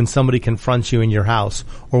that is when somebody confronts you in your house,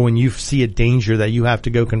 or when you see a danger that you have to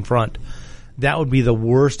go confront. That would be the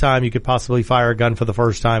worst time you could possibly fire a gun for the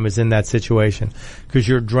first time, is in that situation, because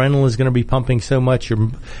your adrenaline is going to be pumping so much.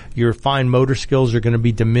 Your fine motor skills are going to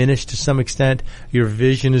be diminished to some extent. Your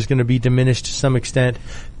vision is going to be diminished to some extent,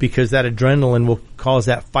 because that adrenaline will cause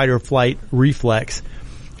that fight or flight reflex.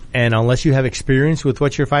 And unless you have experience with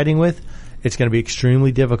what you're fighting with, it's going to be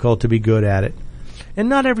extremely difficult to be good at it. And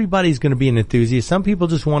not everybody's going to be an enthusiast. Some people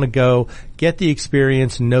just want to go, get the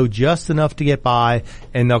experience, know just enough to get by,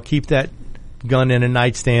 and they'll keep that gun in a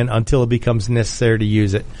nightstand until it becomes necessary to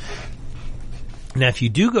use it. Now, if you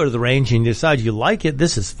do go to the range and you decide you like it,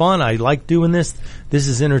 this is fun, I like doing this, this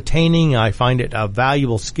is entertaining, I find it a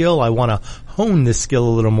valuable skill, I want to hone this skill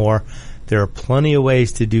a little more, there are plenty of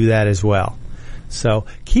ways to do that as well. So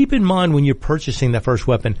keep in mind when you're purchasing that first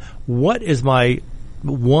weapon, what is my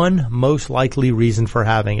one most likely reason for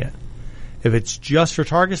having it? If it's just for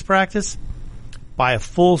targets practice, buy a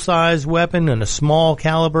full-size weapon and a small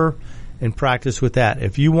caliber and practice with that.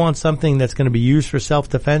 If you want something that's going to be used for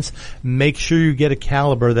self-defense, make sure you get a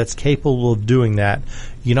caliber that's capable of doing that.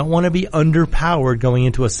 You don't want to be underpowered going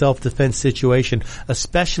into a self-defense situation,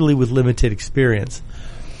 especially with limited experience.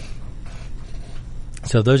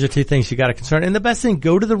 So those are two things you got to concern. And the best thing,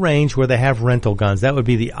 go to the range where they have rental guns. That would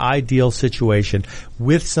be the ideal situation,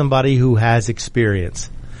 with somebody who has experience.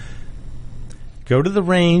 Go to the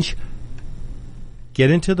range, get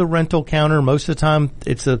into the rental counter. Most of the time,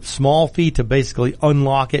 it's a small fee to basically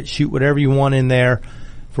unlock it, shoot whatever you want in there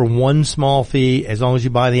for one small fee, as long as you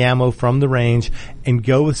buy the ammo from the range, and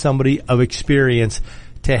go with somebody of experience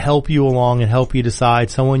to help you along and help you decide,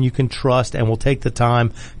 someone you can trust and will take the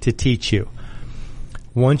time to teach you.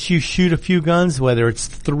 Once you shoot a few guns, whether it's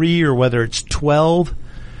 3 or whether it's 12,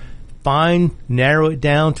 narrow it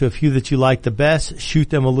down to a few that you like the best, shoot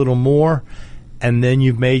them a little more, and then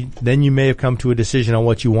you may have come to a decision on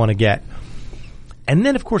what you want to get. And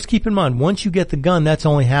then, of course, keep in mind, once you get the gun, that's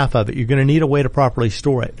only half of it. You're going to need a way to properly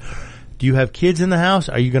store it. Do you have kids in the house?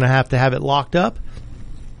 Are you going to have it locked up?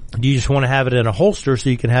 Do you just want to have it in a holster so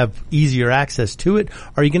you can have easier access to it?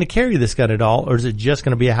 Are you going to carry this gun at all, or is it just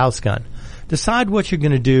going to be a house gun? Decide what you're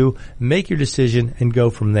going to do, make your decision, and go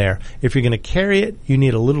from there. If you're going to carry it, you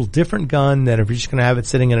need a little different gun than if you're just going to have it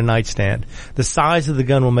sitting in a nightstand. The size of the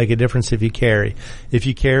gun will make a difference if you carry. If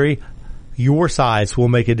you carry, your size will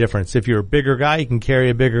make a difference. If you're a bigger guy, you can carry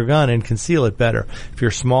a bigger gun and conceal it better. If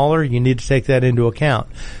you're smaller, you need to take that into account.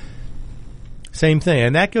 Same thing,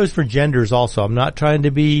 and that goes for genders also. I'm not trying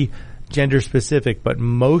to be gender specific, but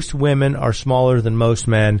most women are smaller than most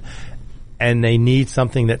men, and they need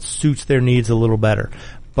something that suits their needs a little better.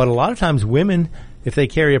 But a lot of times women, if they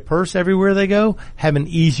carry a purse everywhere they go, have an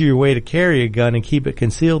easier way to carry a gun and keep it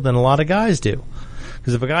concealed than a lot of guys do.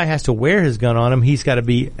 Because if a guy has to wear his gun on him, he's got to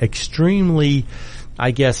be extremely,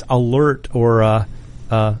 I guess, alert or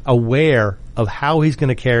aware of how he's going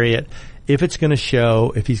to carry it, if it's going to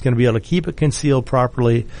show, if he's going to be able to keep it concealed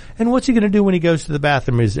properly, and what's he going to do when he goes to the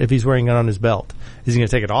bathroom if he's wearing it on his belt. Is he going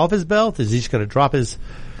to take it off his belt? Is he just going to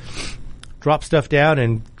drop stuff down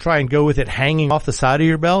and try and go with it hanging off the side of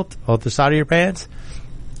your belt, off the side of your pants?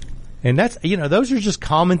 And that's, those are just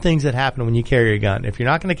common things that happen when you carry a gun. If you're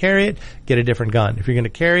not going to carry it, get a different gun. If you're going to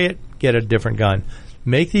carry it, get a different gun.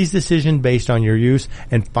 Make these decisions based on your use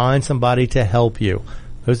and find somebody to help you.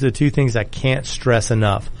 Those are the two things I can't stress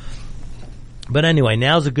enough. But anyway,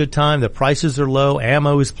 now's a good time. The prices are low.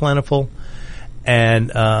 Ammo is plentiful. And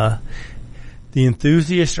the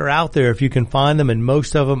enthusiasts are out there if you can find them. And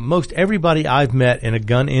most everybody I've met in a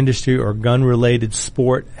gun industry or gun-related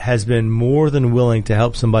sport has been more than willing to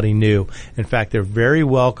help somebody new. In fact, they're very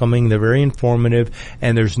welcoming. They're very informative.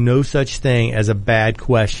 And there's no such thing as a bad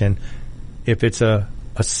question if it's a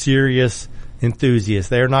serious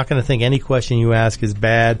enthusiast. They're not going to think any question you ask is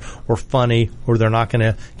bad or funny, or they're not going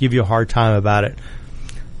to give you a hard time about it.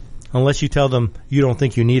 Unless you tell them you don't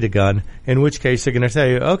think you need a gun, in which case they're going to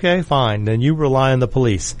say, okay, fine, then you rely on the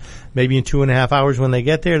police. Maybe in 2.5 hours when they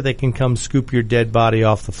get there, they can come scoop your dead body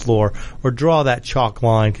off the floor or draw that chalk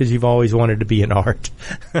line because you've always wanted to be an art.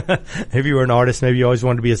 If you were an artist, maybe you always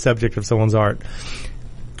wanted to be a subject of someone's art.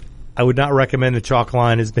 I would not recommend the chalk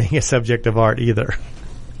line as being a subject of art either.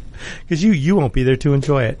 Because you won't be there to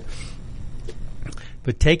enjoy it.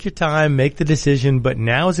 But take your time, make the decision, but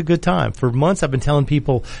now is a good time. For months I've been telling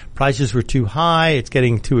people prices were too high, it's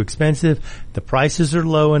getting too expensive. The prices are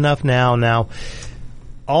low enough now. Now,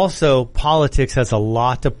 also, politics has a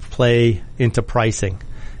lot to play into pricing.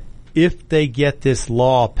 If they get this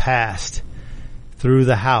law passed through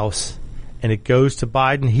the House and it goes to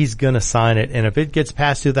Biden, he's going to sign it. And if it gets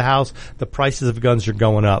passed through the House, the prices of guns are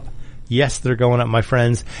going up. Yes, they're going up, my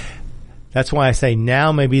friends. That's why I say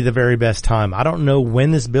now may be the very best time. I don't know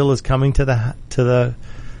when this bill is coming to the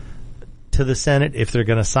Senate, if they're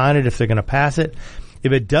going to sign it, if they're going to pass it.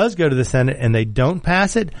 If it does go to the Senate and they don't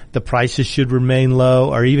pass it, the prices should remain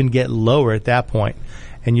low or even get lower at that point.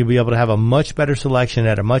 And you'll be able to have a much better selection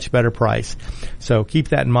at a much better price. So keep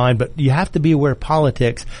that in mind. But you have to be aware of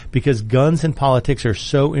politics because guns and politics are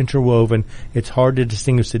so interwoven, it's hard to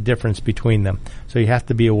distinguish the difference between them. So you have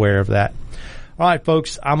to be aware of that. All right,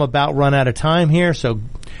 folks, I'm about run out of time here. So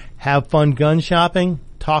have fun gun shopping,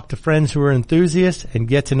 talk to friends who are enthusiasts, and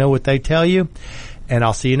get to know what they tell you. And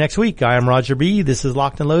I'll see you next week. I am Roger B. This is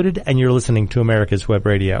Locked and Loaded, and you're listening to America's Web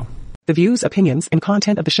Radio. The views, opinions, and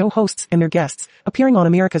content of the show hosts and their guests appearing on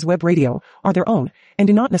America's Web Radio are their own and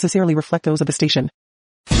do not necessarily reflect those of the station.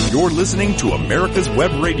 You're listening to America's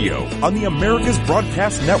Web Radio on the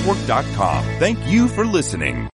AmericasBroadcastNetwork.com. Thank you for listening.